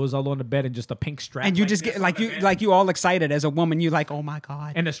they got rose all on the bed and just a pink strap? And you like just this get on the bed? like you all excited as a woman. You like, oh my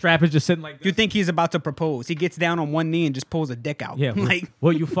god. And the strap is just sitting like this. You think he's about to propose. He gets down on one knee and just pulls a dick out. Yeah. Like,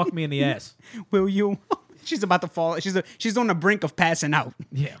 Will you fuck me in the ass? will you? She's about to fall. She's on the brink of passing out.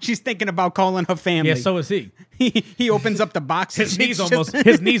 Yeah. She's thinking about calling her family. Yeah, so is he. He opens up the box. His and knees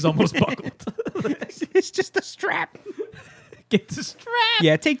it's almost buckled. It's just a strap. Get the strap.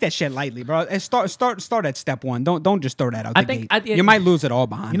 Yeah, take that shit lightly, bro. And start at step one. Don't just throw that out I the think- gate. You might lose it all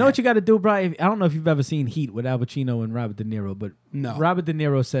behind. You know what you got to do, bro? I don't know if you've ever seen Heat with Al Pacino and Robert De Niro, but No. Robert De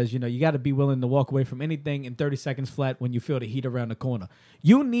Niro says, you got to be willing to walk away from anything in 30 seconds flat when you feel the heat around the corner.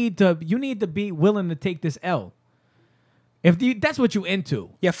 You need to be willing to take this L. That's what you into.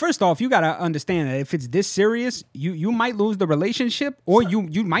 Yeah, first off, you gotta understand that if it's this serious, you might lose the relationship, or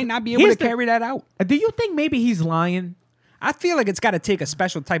you might not be able to carry that out. Do you think maybe he's lying? I feel like it's got to take a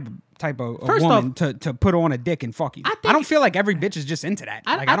special type of First woman to put on a dick and fuck you. I I, think- don't feel like every bitch is just into that.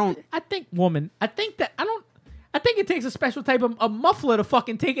 I think it takes a special type of a muffler to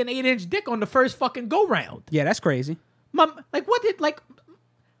fucking take an 8-inch dick on the first fucking go round. Yeah, that's crazy.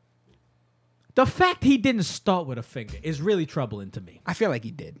 The fact he didn't start with a finger is really troubling to me. I feel like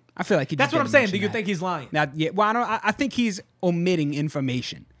he did. I feel like he. That's just what I'm didn't saying. mention Do you that. think he's lying? Now, yeah. Well, I think he's omitting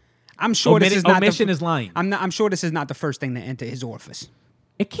information. I'm sure this is not Omission is lying. I'm sure this is not the first thing to enter his orifice.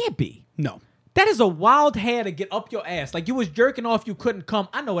 It can't be. No. That is a wild hair to get up your ass. Like you was jerking off, you couldn't come.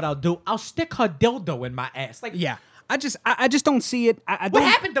 I know what I'll do. I'll stick her dildo in my ass. Like Yeah. I just don't see it. I what don't,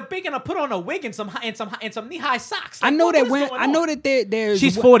 happened to Big and I put on a wig and some knee high socks? I Like, know what that is when going I know on? that there's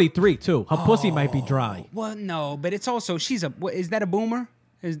She's 43 too. Her pussy might be dry. Well, no, but it's also is that a boomer?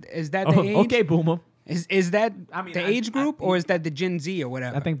 Is that the age? Okay, boomer. Is that the age I- group or is that the Gen Z or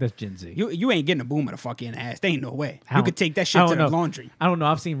whatever? I think that's Gen Z. you ain't getting a boomer to fuck you in the ass. There ain't no way. I You don't- could take that I shit to don't the know. laundry. I don't know.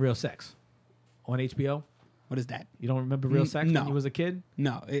 I've seen Real Sex on HBO. What is that? You don't remember Real Sex no. when you was a kid?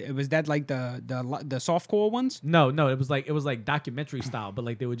 No, it was that like the softcore ones. No, it was like documentary style, but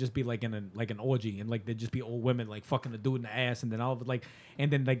like they would just be like in an orgy, and like there'd just be old women like fucking a dude in the ass, and then all of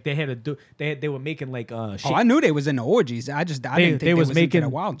it they had a dude they were making like shit. Oh, I knew they was in the orgies. I didn't think they was making into the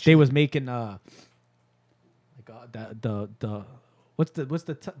wild shit. they was making the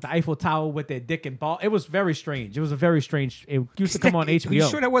the Eiffel Tower with their dick and ball. It was very strange. It was a very strange. It used to come on HBO. Are you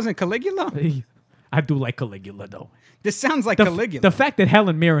sure that wasn't Caligula? I do like Caligula though. This sounds like Caligula. The fact that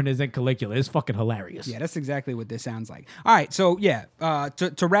Helen Mirren is in Caligula is fucking hilarious. Yeah, that's exactly what this sounds like. All right, so yeah,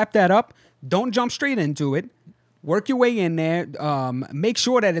 to wrap that up, don't jump straight into it. Work your way in there. Make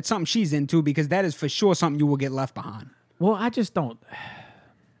sure that it's something she's into because that is for sure something you will get left behind. Well, I just don't.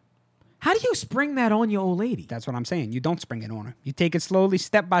 How do you spring that on your old lady? That's what I'm saying. You don't spring it on her. You take it slowly,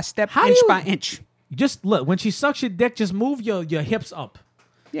 step by step, How inch do you- by inch. You just look when she sucks your dick. Just move your hips up.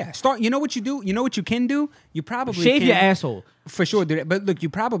 Yeah, start. You know what you do? You know what you can do? You probably Shave can, your asshole. for sure. Do that. But look, you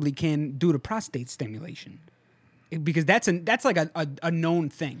probably can do the prostate stimulation because that's like a known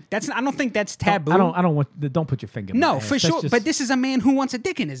thing. I don't think that's taboo. I don't want. Don't put your finger. In my No, ass. for That's sure. just- But this is a man who wants a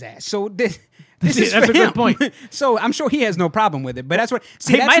dick in his ass. So this is That's for a good him. point. So I'm sure he has no problem with it. But that's what.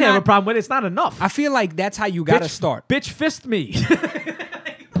 See, he that's might have a not- problem with it. It's not enough. I feel like that's how you got to start. Bitch, fist me.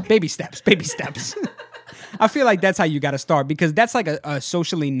 Baby steps. Baby steps. I feel like that's how you got to start because that's like a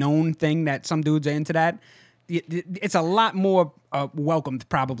socially known thing that some dudes are into that. It's a lot more welcomed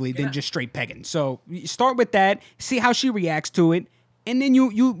probably than just straight pegging. So you start with that, see how she reacts to it, and then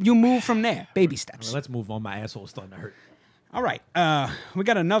you move from there. Baby steps. Let's move on. My asshole's starting to hurt. All right. We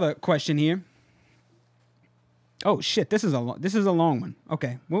got another question here. Oh shit! This is a long one.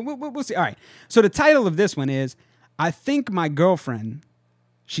 Okay, we'll see. All right. So the title of this one is, I think my girlfriend,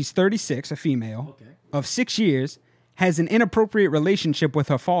 she's 36, a female, of 6 years, has an inappropriate relationship with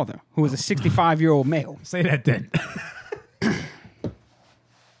her father, who is a 65-year-old male. Say that then.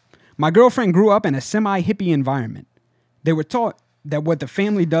 My girlfriend grew up in a semi-hippie environment. They were taught that what the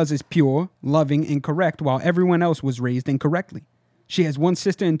family does is pure, loving, and correct, while everyone else was raised incorrectly. She has one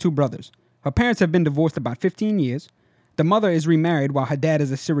sister and 2 brothers. Her parents have been divorced about 15 years. The mother is remarried while her dad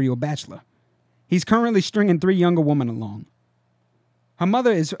is a serial bachelor. He's currently stringing 3 younger women along. Her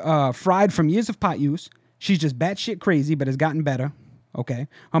mother is fried from years of pot use. She's just batshit crazy, but has gotten better. Okay.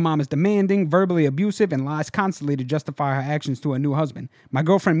 Her mom is demanding, verbally abusive, and lies constantly to justify her actions to her new husband. My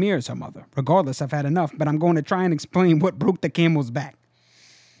girlfriend mirrors her mother. Regardless, I've had enough, but I'm going to try and explain what broke the camel's back.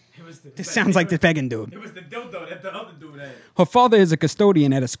 This sounds like the pegging dude. It was the dildo that the other dude had. Her father is a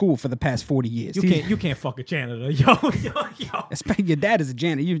custodian at a school for the past 40 years. You can't fuck a janitor, yo. Your dad is a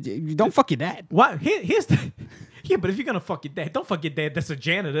janitor. You don't fuck your dad. What? Here's the. Yeah, but if you're gonna fuck your dad, don't fuck your dad. That's a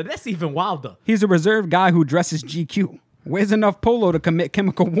janitor. That's even wilder. He's a reserved guy who dresses GQ, wears enough polo to commit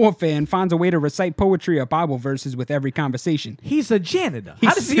chemical warfare, and finds a way to recite poetry or Bible verses with every conversation. He's a janitor.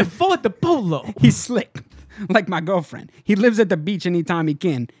 How does he afford the polo? He's slick, like my girlfriend. He lives at the beach anytime he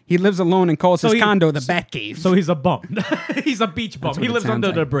can. He lives alone and calls his condo the Batcave. So he's a bum. He's a beach bum. what He it lives sounds under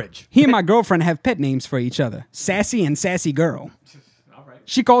like. the bridge. He and my girlfriend have pet names for each other, Sassy and Sassy Girl. All right.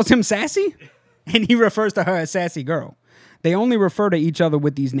 She calls him Sassy, and he refers to her as Sassy Girl. They only refer to each other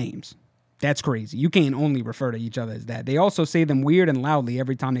with these names. That's crazy. You can't only refer to each other as that. They also say them weird and loudly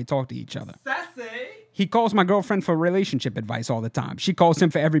every time they talk to each other. Sassy. He calls my girlfriend for relationship advice all the time. She calls him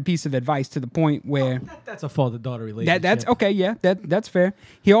for every piece of advice to the point where... That's a father-daughter relationship. That's okay, yeah, that's fair.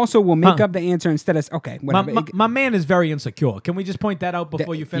 He also will make up the answer instead of... Okay, whatever. My man is very insecure. Can we just point that out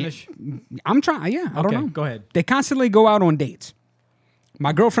before you finish? I'm trying, yeah, I don't Okay, know. go ahead. They constantly go out on dates.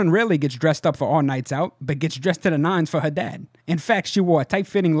 My girlfriend rarely gets dressed up for all nights out, but gets dressed to the nines for her dad. In fact, she wore a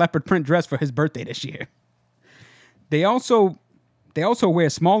tight-fitting leopard print dress for his birthday this year. They also wear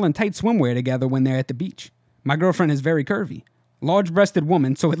small and tight swimwear together when they're at the beach. My girlfriend is very curvy. Large-breasted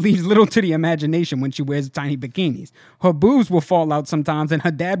woman, so it leaves little to the imagination when she wears tiny bikinis. Her boobs will fall out sometimes, and her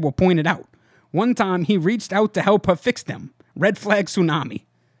dad will point it out. One time, he reached out to help her fix them. Red flag tsunami.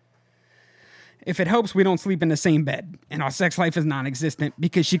 If it helps, we don't sleep in the same bed, and our sex life is non-existent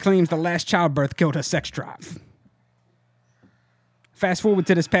because she claims the last childbirth killed her sex drive. Fast forward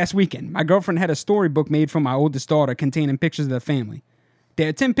to this past weekend. My girlfriend had a storybook made for my oldest daughter containing pictures of the family. There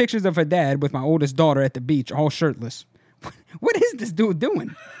are 10 pictures of her dad with my oldest daughter at the beach, all shirtless. What is this dude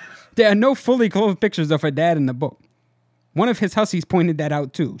doing? There are no fully clothed pictures of her dad in the book. One of his hussies pointed that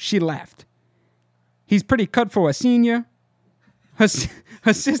out too. She laughed. He's pretty cut for a senior. Her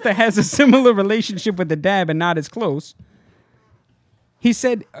sister has a similar relationship with the dad, but not as close. He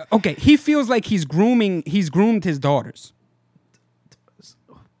said, okay, he feels like he's groomed his daughters.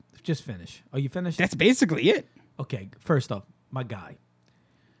 Just finish. Are you finished? That's basically it. Okay, first off, my guy.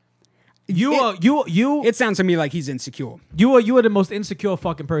 It sounds to me like he's insecure. You are the most insecure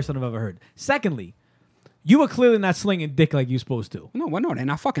fucking person I've ever heard. Secondly, you are clearly not slinging dick like you're supposed to. No, they're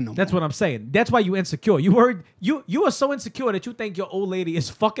not fucking no more. That's what I'm saying. That's why you insecure. You are so insecure that you think your old lady is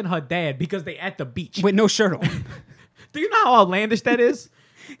fucking her dad because they at the beach. With no shirt on. Do you know how outlandish that is?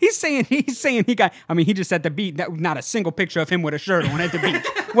 He's saying he got. I mean, he just at the beach. Not a single picture of him with a shirt on at the beach.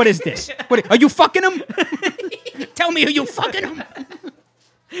 What is this? Are you fucking him? Tell me, are you fucking him?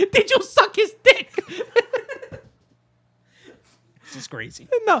 Did you suck his dick? This is crazy.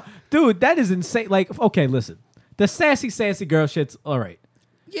 No, dude, that is insane. Like, okay, listen, the sassy girl shit's all right.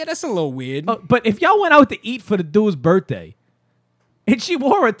 Yeah, that's a little weird. But if y'all went out to eat for the dude's birthday, and she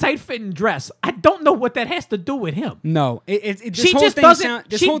wore a tight-fitting dress, I don't know what that has to do with him. No, this She whole just thing doesn't.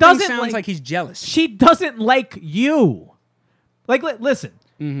 this She whole thing doesn't sounds like he's jealous. She doesn't like you. Like, listen.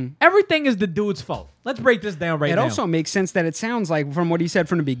 Mm-hmm. Everything is the dude's fault. Let's break this down right now. It also makes sense that it sounds like, from what he said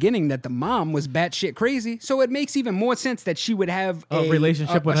from the beginning, that the mom was batshit crazy. So it makes even more sense that she would have a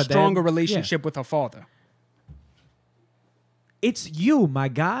relationship with her dad? stronger relationship with her father. It's you, my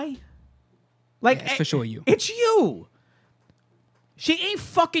guy. Like, Yeah, it's for sure you. It's you. She ain't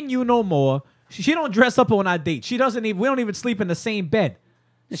fucking you no more. She don't dress up on our date. She doesn't even. We don't even sleep in the same bed.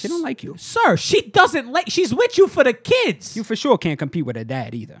 Yeah, she don't like you. Sir, she doesn't like. She's with you for the kids. You for sure can't compete with her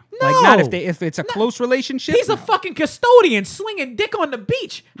dad either. No. Like, not if it's a close relationship. He's a fucking custodian slinging dick on the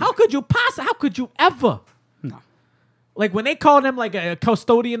beach. How could you possibly? How could you ever? No. Like when they call them like a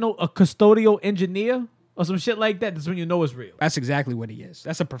custodial engineer or some shit like that, that's when you know it's real. That's exactly what he is.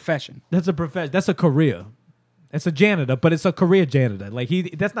 That's a profession. That's a profession. That's a career. It's a janitor, but it's a career janitor. Like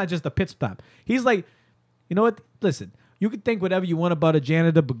that's not just a pit stop. He's like, you know what? Listen, you can think whatever you want about a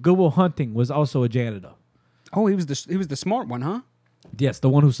janitor, but Good Will Hunting was also a janitor. Oh, he was the smart one, huh? Yes, the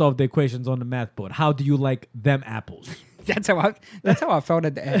one who solved the equations on the math board. How do you like them apples? That's how I felt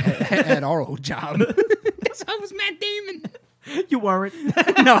at our old job. That's how I was Matt Damon. You weren't.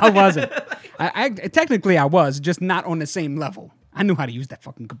 No, I wasn't. I technically I was, just not on the same level. I knew how to use that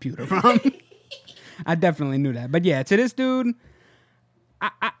fucking computer, bro. I definitely knew that. But yeah, to this dude,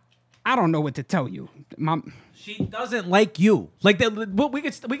 I don't know what to tell you. She doesn't like you. Like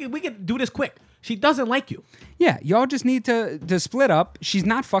we could do this quick. She doesn't like you. Yeah, y'all just need to split up. She's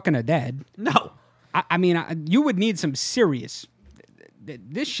not fucking her dad. No. I mean, you would need some serious.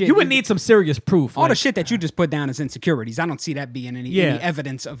 This shit. You would need some serious proof. All the shit that you just put down as insecurities. I don't see that being any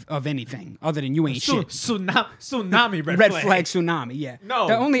evidence of anything other than you ain't shit. Tsunami red flag tsunami. Yeah. No.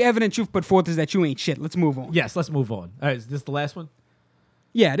 The only evidence you've put forth is that you ain't shit. Let's move on. Yes, let's move on. All right, is this the last one?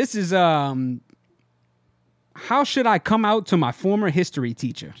 Yeah, this is how should I come out to my former history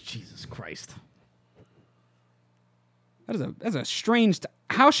teacher? Jesus Christ. That's a strange.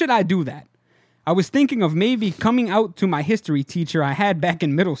 How should I do that? I was thinking of maybe coming out to my history teacher I had back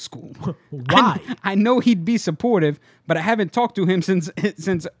in middle school. Why? I know he'd be supportive, but I haven't talked to him since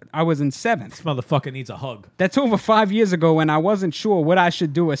I was in 7th. This motherfucker needs a hug. That's over 5 years ago, and I wasn't sure what I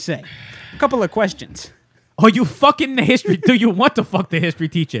should do or say. A couple of questions. Are you fucking the history? Do you want to fuck the history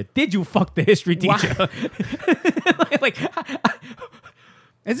teacher? Did you fuck the history teacher? like,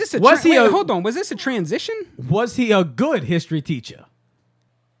 is this hold on? Was this a transition? Was he a good history teacher?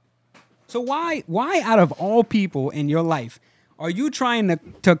 So why out of all people in your life are you trying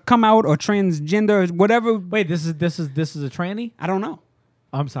to come out or transgender or whatever? Wait, this is a tranny? I don't know.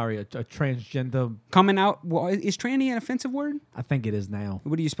 I'm sorry, a transgender coming out. Well, is tranny an offensive word? I think it is now.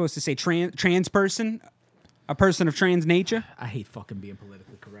 What are you supposed to say? Trans person, a person of trans nature. I hate fucking being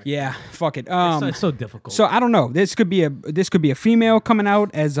politically correct. Yeah, fuck it. It's so difficult. So I don't know. This could be a female coming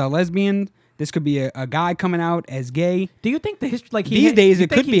out as a lesbian. This could be a guy coming out as gay. Do you think the history like these days it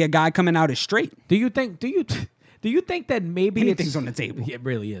could be a guy coming out as straight? Do you think that maybe anything's on the table? It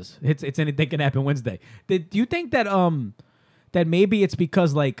really is. It's anything can happen Wednesday. Do you think that that maybe it's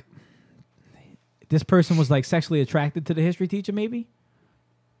because like this person was like sexually attracted to the history teacher? Maybe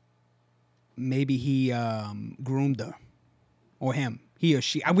he groomed her or him, he or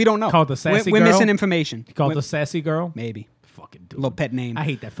she. We don't know. Called the sassy girl. We're missing information. Called the sassy girl. Maybe. Fucking dude. Little pet name. I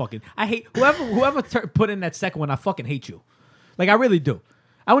hate that fucking. I hate whoever put in that second one. I fucking hate you. Like I really do.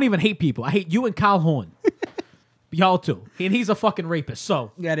 I don't even hate people. I hate you and Kyle Horn. Y'all too. And he's a fucking rapist.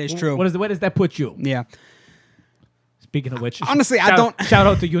 So that is true. Where does that put you? Yeah. Speaking of which, honestly, shout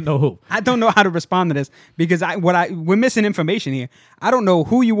out to you know who. I don't know how to respond to this because we're missing information here. I don't know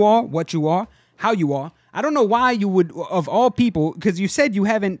who you are, what you are, how you are. I don't know why you would, of all people, because you said you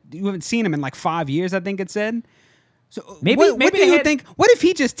haven't seen him in like 5 years. I think it said. So maybe what do you think? What if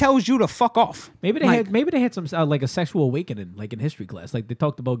he just tells you to fuck off? Maybe they had some like a sexual awakening, like in history class. Like they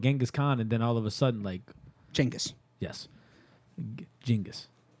talked about Genghis Khan, and then all of a sudden, like Genghis. Yes, Genghis.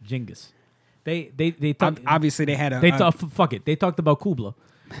 They talked. Obviously, they had fuck it. They talked about Kubla,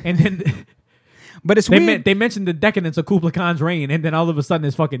 and then. But it's weird. They mentioned the decadence of Kublai Khan's reign, and then all of a sudden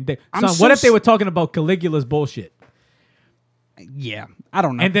it's fucking. What if they were talking about Caligula's bullshit? Yeah, I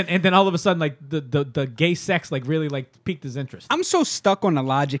don't know. And then all of a sudden, like the gay sex like really like piqued his interest. I'm so stuck on the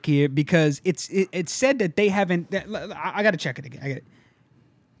logic here because it said that they haven't. I got to check it again.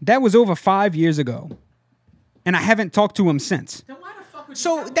 That was over 5 years ago, and I haven't talked to him since.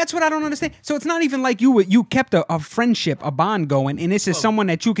 So that's what I don't understand. So it's not even like you kept a friendship, a bond going, and this is someone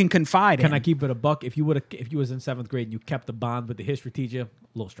that you can confide in. Can I keep it a buck? If you was in 7th grade and you kept a bond with the history teacher,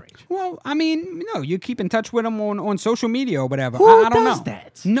 a little strange. Well, I mean, no, you keep in touch with them on social media or whatever. Who I don't does know.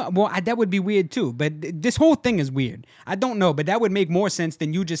 that? No, well, that would be weird too. But this whole thing is weird. I don't know, but that would make more sense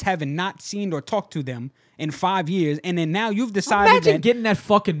than you just having not seen or talked to them in 5 years, and then now you've decided Imagine getting that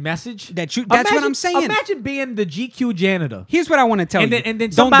fucking message. That's what I'm saying. Imagine being the GQ janitor. Here's what I want to tell you. And then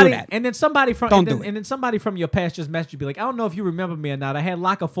don't somebody do that. and then somebody from Don't do it. and then somebody from your past just messaged you, be like, I don't know if you remember me or not. I had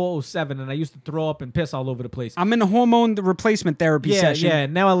locker 407 and I used to throw up and piss all over the place. I'm in a hormone replacement therapy session. Yeah,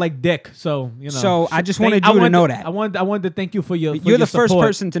 now I like dick. So So I just wanted you to know that. I wanted to thank you for your. You're the support. first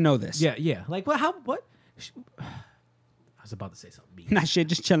person to know this. Yeah. Like what? What? I was about to say something mean. Nah, shit,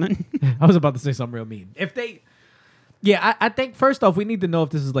 just chilling. I was about to say something real mean. If they. Yeah, I think first off we need to know if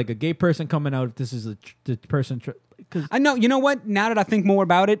this is like a gay person coming out. If this is the person. Because I know. You know what? Now that I think more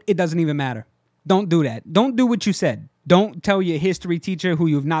about it, it doesn't even matter. Don't do that. Don't do what you said. Don't tell your history teacher who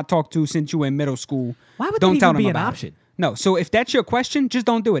you've not talked to since you were in middle school. Why would don't that tell even them be an about option? It. No. So if that's your question, just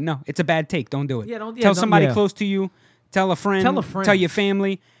don't do it. No, it's a bad take. Don't do it. Yeah, don't tell somebody yeah. close to you. Tell a friend. Tell a friend. Tell your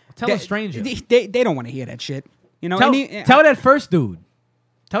family. Tell a stranger. They don't want to hear that shit. You know. Tell that first dude.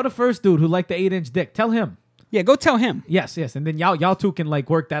 Tell the first dude who liked the 8-inch dick. Tell him. Yeah, go tell him. Yes, and then y'all two can like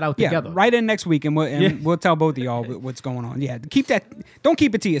work that out together. Right in next week, and we'll tell both of y'all what's going on. Yeah, keep that. Don't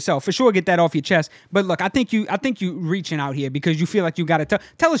keep it to yourself. For sure, get that off your chest. But look, I think you reaching out here because you feel like you got to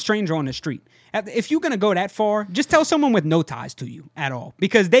tell a stranger on the street. If you're gonna go that far, just tell someone with no ties to you at all,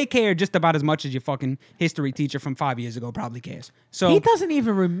 because they care just about as much as your fucking history teacher from 5 years ago probably cares. So he doesn't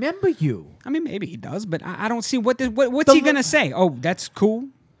even remember you. I mean, maybe he does, but I don't see what's he gonna say. Oh, that's cool,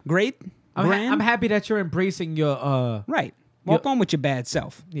 great. I'm happy that you're embracing your right. Walk on with your bad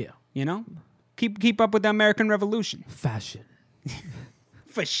self. Yeah. You know, keep up with the American Revolution. Fashion.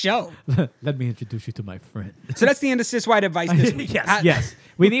 For sure. Let me introduce you to my friend. So that's the end of Cis White Advice this week. Yes.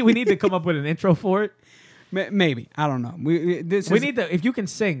 We need to come up with an intro for it. Maybe. I don't know. We need to. If you can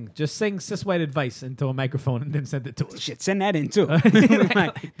sing, just sing Cis White Advice into a microphone and then send it to us. Shit, send that in too.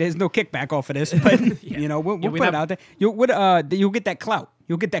 There's no kickback off of this, but you know we'll put it out there. You'll get that clout.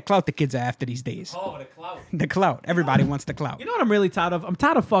 You'll get that clout the kids are after these days. Oh, the clout. The clout. Everybody wants the clout. You know what I'm really tired of? I'm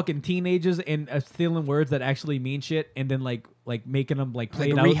tired of fucking teenagers and stealing words that actually mean shit and then like making them like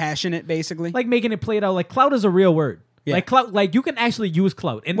played out. Rehashing it basically. Like making it played out. Like clout is a real word. Yeah. Like clout, like you can actually use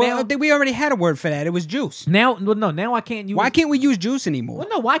clout. And well, now, we already had a word for that. It was juice. Now I can't use. Why can't we use juice anymore? Well,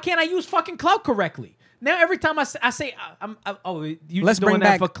 no. Why can't I use fucking clout correctly? Now every time I say you let's doing bring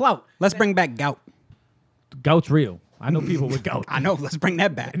that back for clout. Let's bring back gout. Gout's real. I know people with gout. I know. Let's bring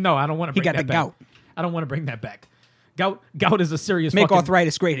that back. No, I don't want to bring that back. He got the gout. I don't want to bring that back. Gout is a serious. Make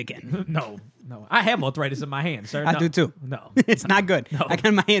arthritis great again. No. I have arthritis in my hand, sir. I do too. No. It's not good. No. I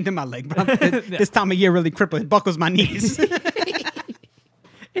got my hand in my leg, bro. This time of year really cripples. It buckles my knees.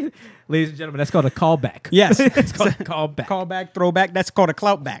 Ladies and gentlemen, that's called a callback. Yes. It's called a callback. Callback, throwback. That's called a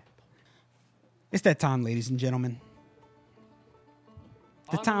clout back. It's that time, ladies and gentlemen.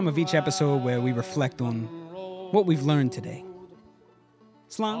 The time of each episode where we reflect on what we've learned today.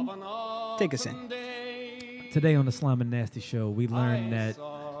 Slime, take us in. Today on the Slime and Nasty Show, we learned that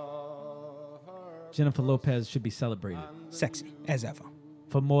Jennifer Lopez should be celebrated. Sexy, as ever.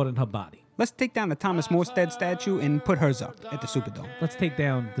 For more than her body. Let's take down the Thomas Morstead statue and put hers up at the Superdome. Let's take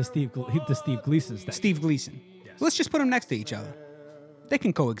down the Steve Gleason statue. Steve Gleason. Yes. Let's just put them next to each other. They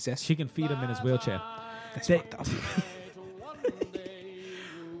can coexist. She can feed him in his wheelchair. That's fucked up.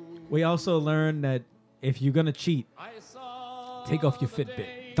 We also learned that if you're gonna cheat, take off your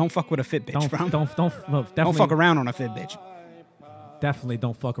Fitbit. Don't fuck with a Fit bitch, bro. Don't fuck around on a Fit bitch. Definitely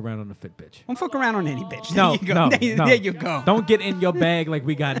don't fuck around on a Fit bitch. Don't fuck around on any bitch. No, no. There you go. Don't get in your bag like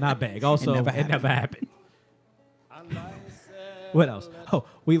we got in our bag. Also, it never happened. What else? Oh,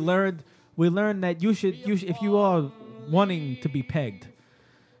 we learned that you should if you are wanting to be pegged,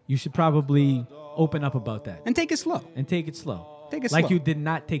 you should probably open up about that. And take it slow. Take it slow. Like you did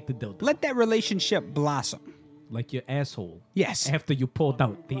not take the dildo. Let that relationship blossom. Like your asshole. Yes. After you pulled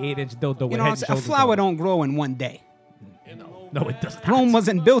out the 8-inch dildo with head and shoulders. A flower don't grow in one day. No, it doesn't. Rome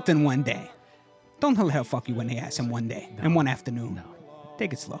wasn't built in one day. Don't let her fuck you in the ass in one day. In one afternoon. No.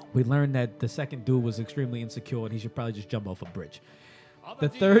 Take it slow. We learned that the second dude was extremely insecure and he should probably just jump off a bridge. The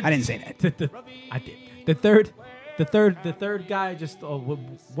third... I didn't say that. I did. The third The third guy, just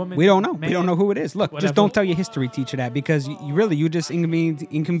woman. We don't know. Man, We don't know who it is. Look, whatever. just don't tell your history teacher that because you just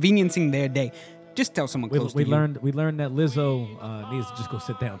inconveniencing their day. Just tell someone close We to you. learned that Lizzo needs to just go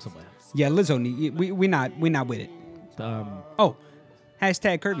sit down somewhere. Yeah, Lizzo. We're not with it. Oh,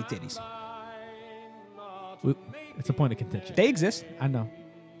 hashtag curvy titties. It's a point of contention. They exist. I know.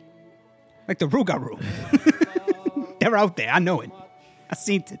 Like the Rougarou. They're out there. I know it. I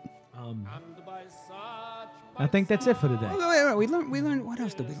seen it. I think that's it for today. Wait. We learned. What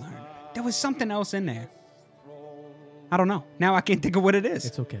else did we learn? There was something else in there. I don't know. Now I can't think of what it is.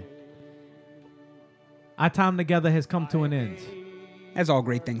 It's okay. Our time together has come to an end. That's all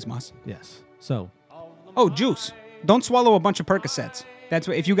great things, Moss. Yes. So, Oh, juice. Don't swallow a bunch of Percocets. That's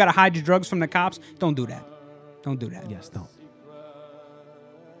what. If you got to hide your drugs from the cops, don't do that. Don't do that. yes, don't.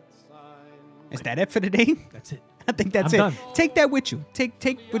 Is that it for today? That's it. I think that's I'm it. done. Take that with you.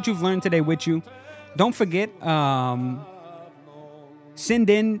 Take what you've learned today with you. Don't forget, send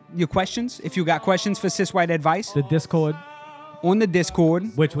in your questions if you got questions for Cis White Advice The Discord, on the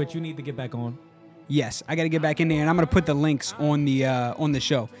Discord. which you need to get back on. Yes, I got to get back in there, and I'm going to put the links on the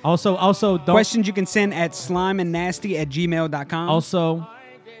show. Also, don't. Questions you can send at slimeandnasty@gmail.com. Also,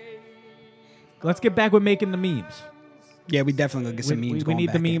 let's get back with making the memes. Yeah, we definitely gonna get some memes we going need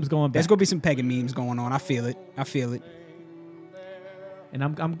back the memes in. going There's back. gonna be some pegging memes going on. I feel it.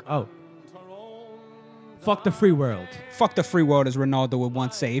 And fuck the free world. Fuck the free world, as Ronaldo would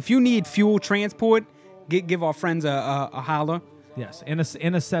once say. If you need fuel transport, give our friends a holler. Yes,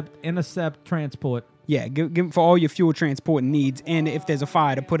 intercept transport. Yeah, give for all your fuel transport needs, and if there's a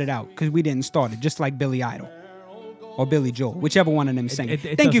fire, to put it out, because we didn't start it, just like Billy Idol or Billy Joel, whichever one of them sang it.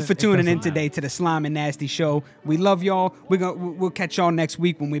 it Thank you doesn't- for it tuning in doesn't today to the Slime and Nasty Show. We love y'all. We'll catch y'all next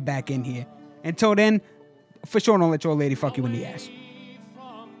week when we're back in here. Until then, for sure, don't let your lady fuck you in the ass.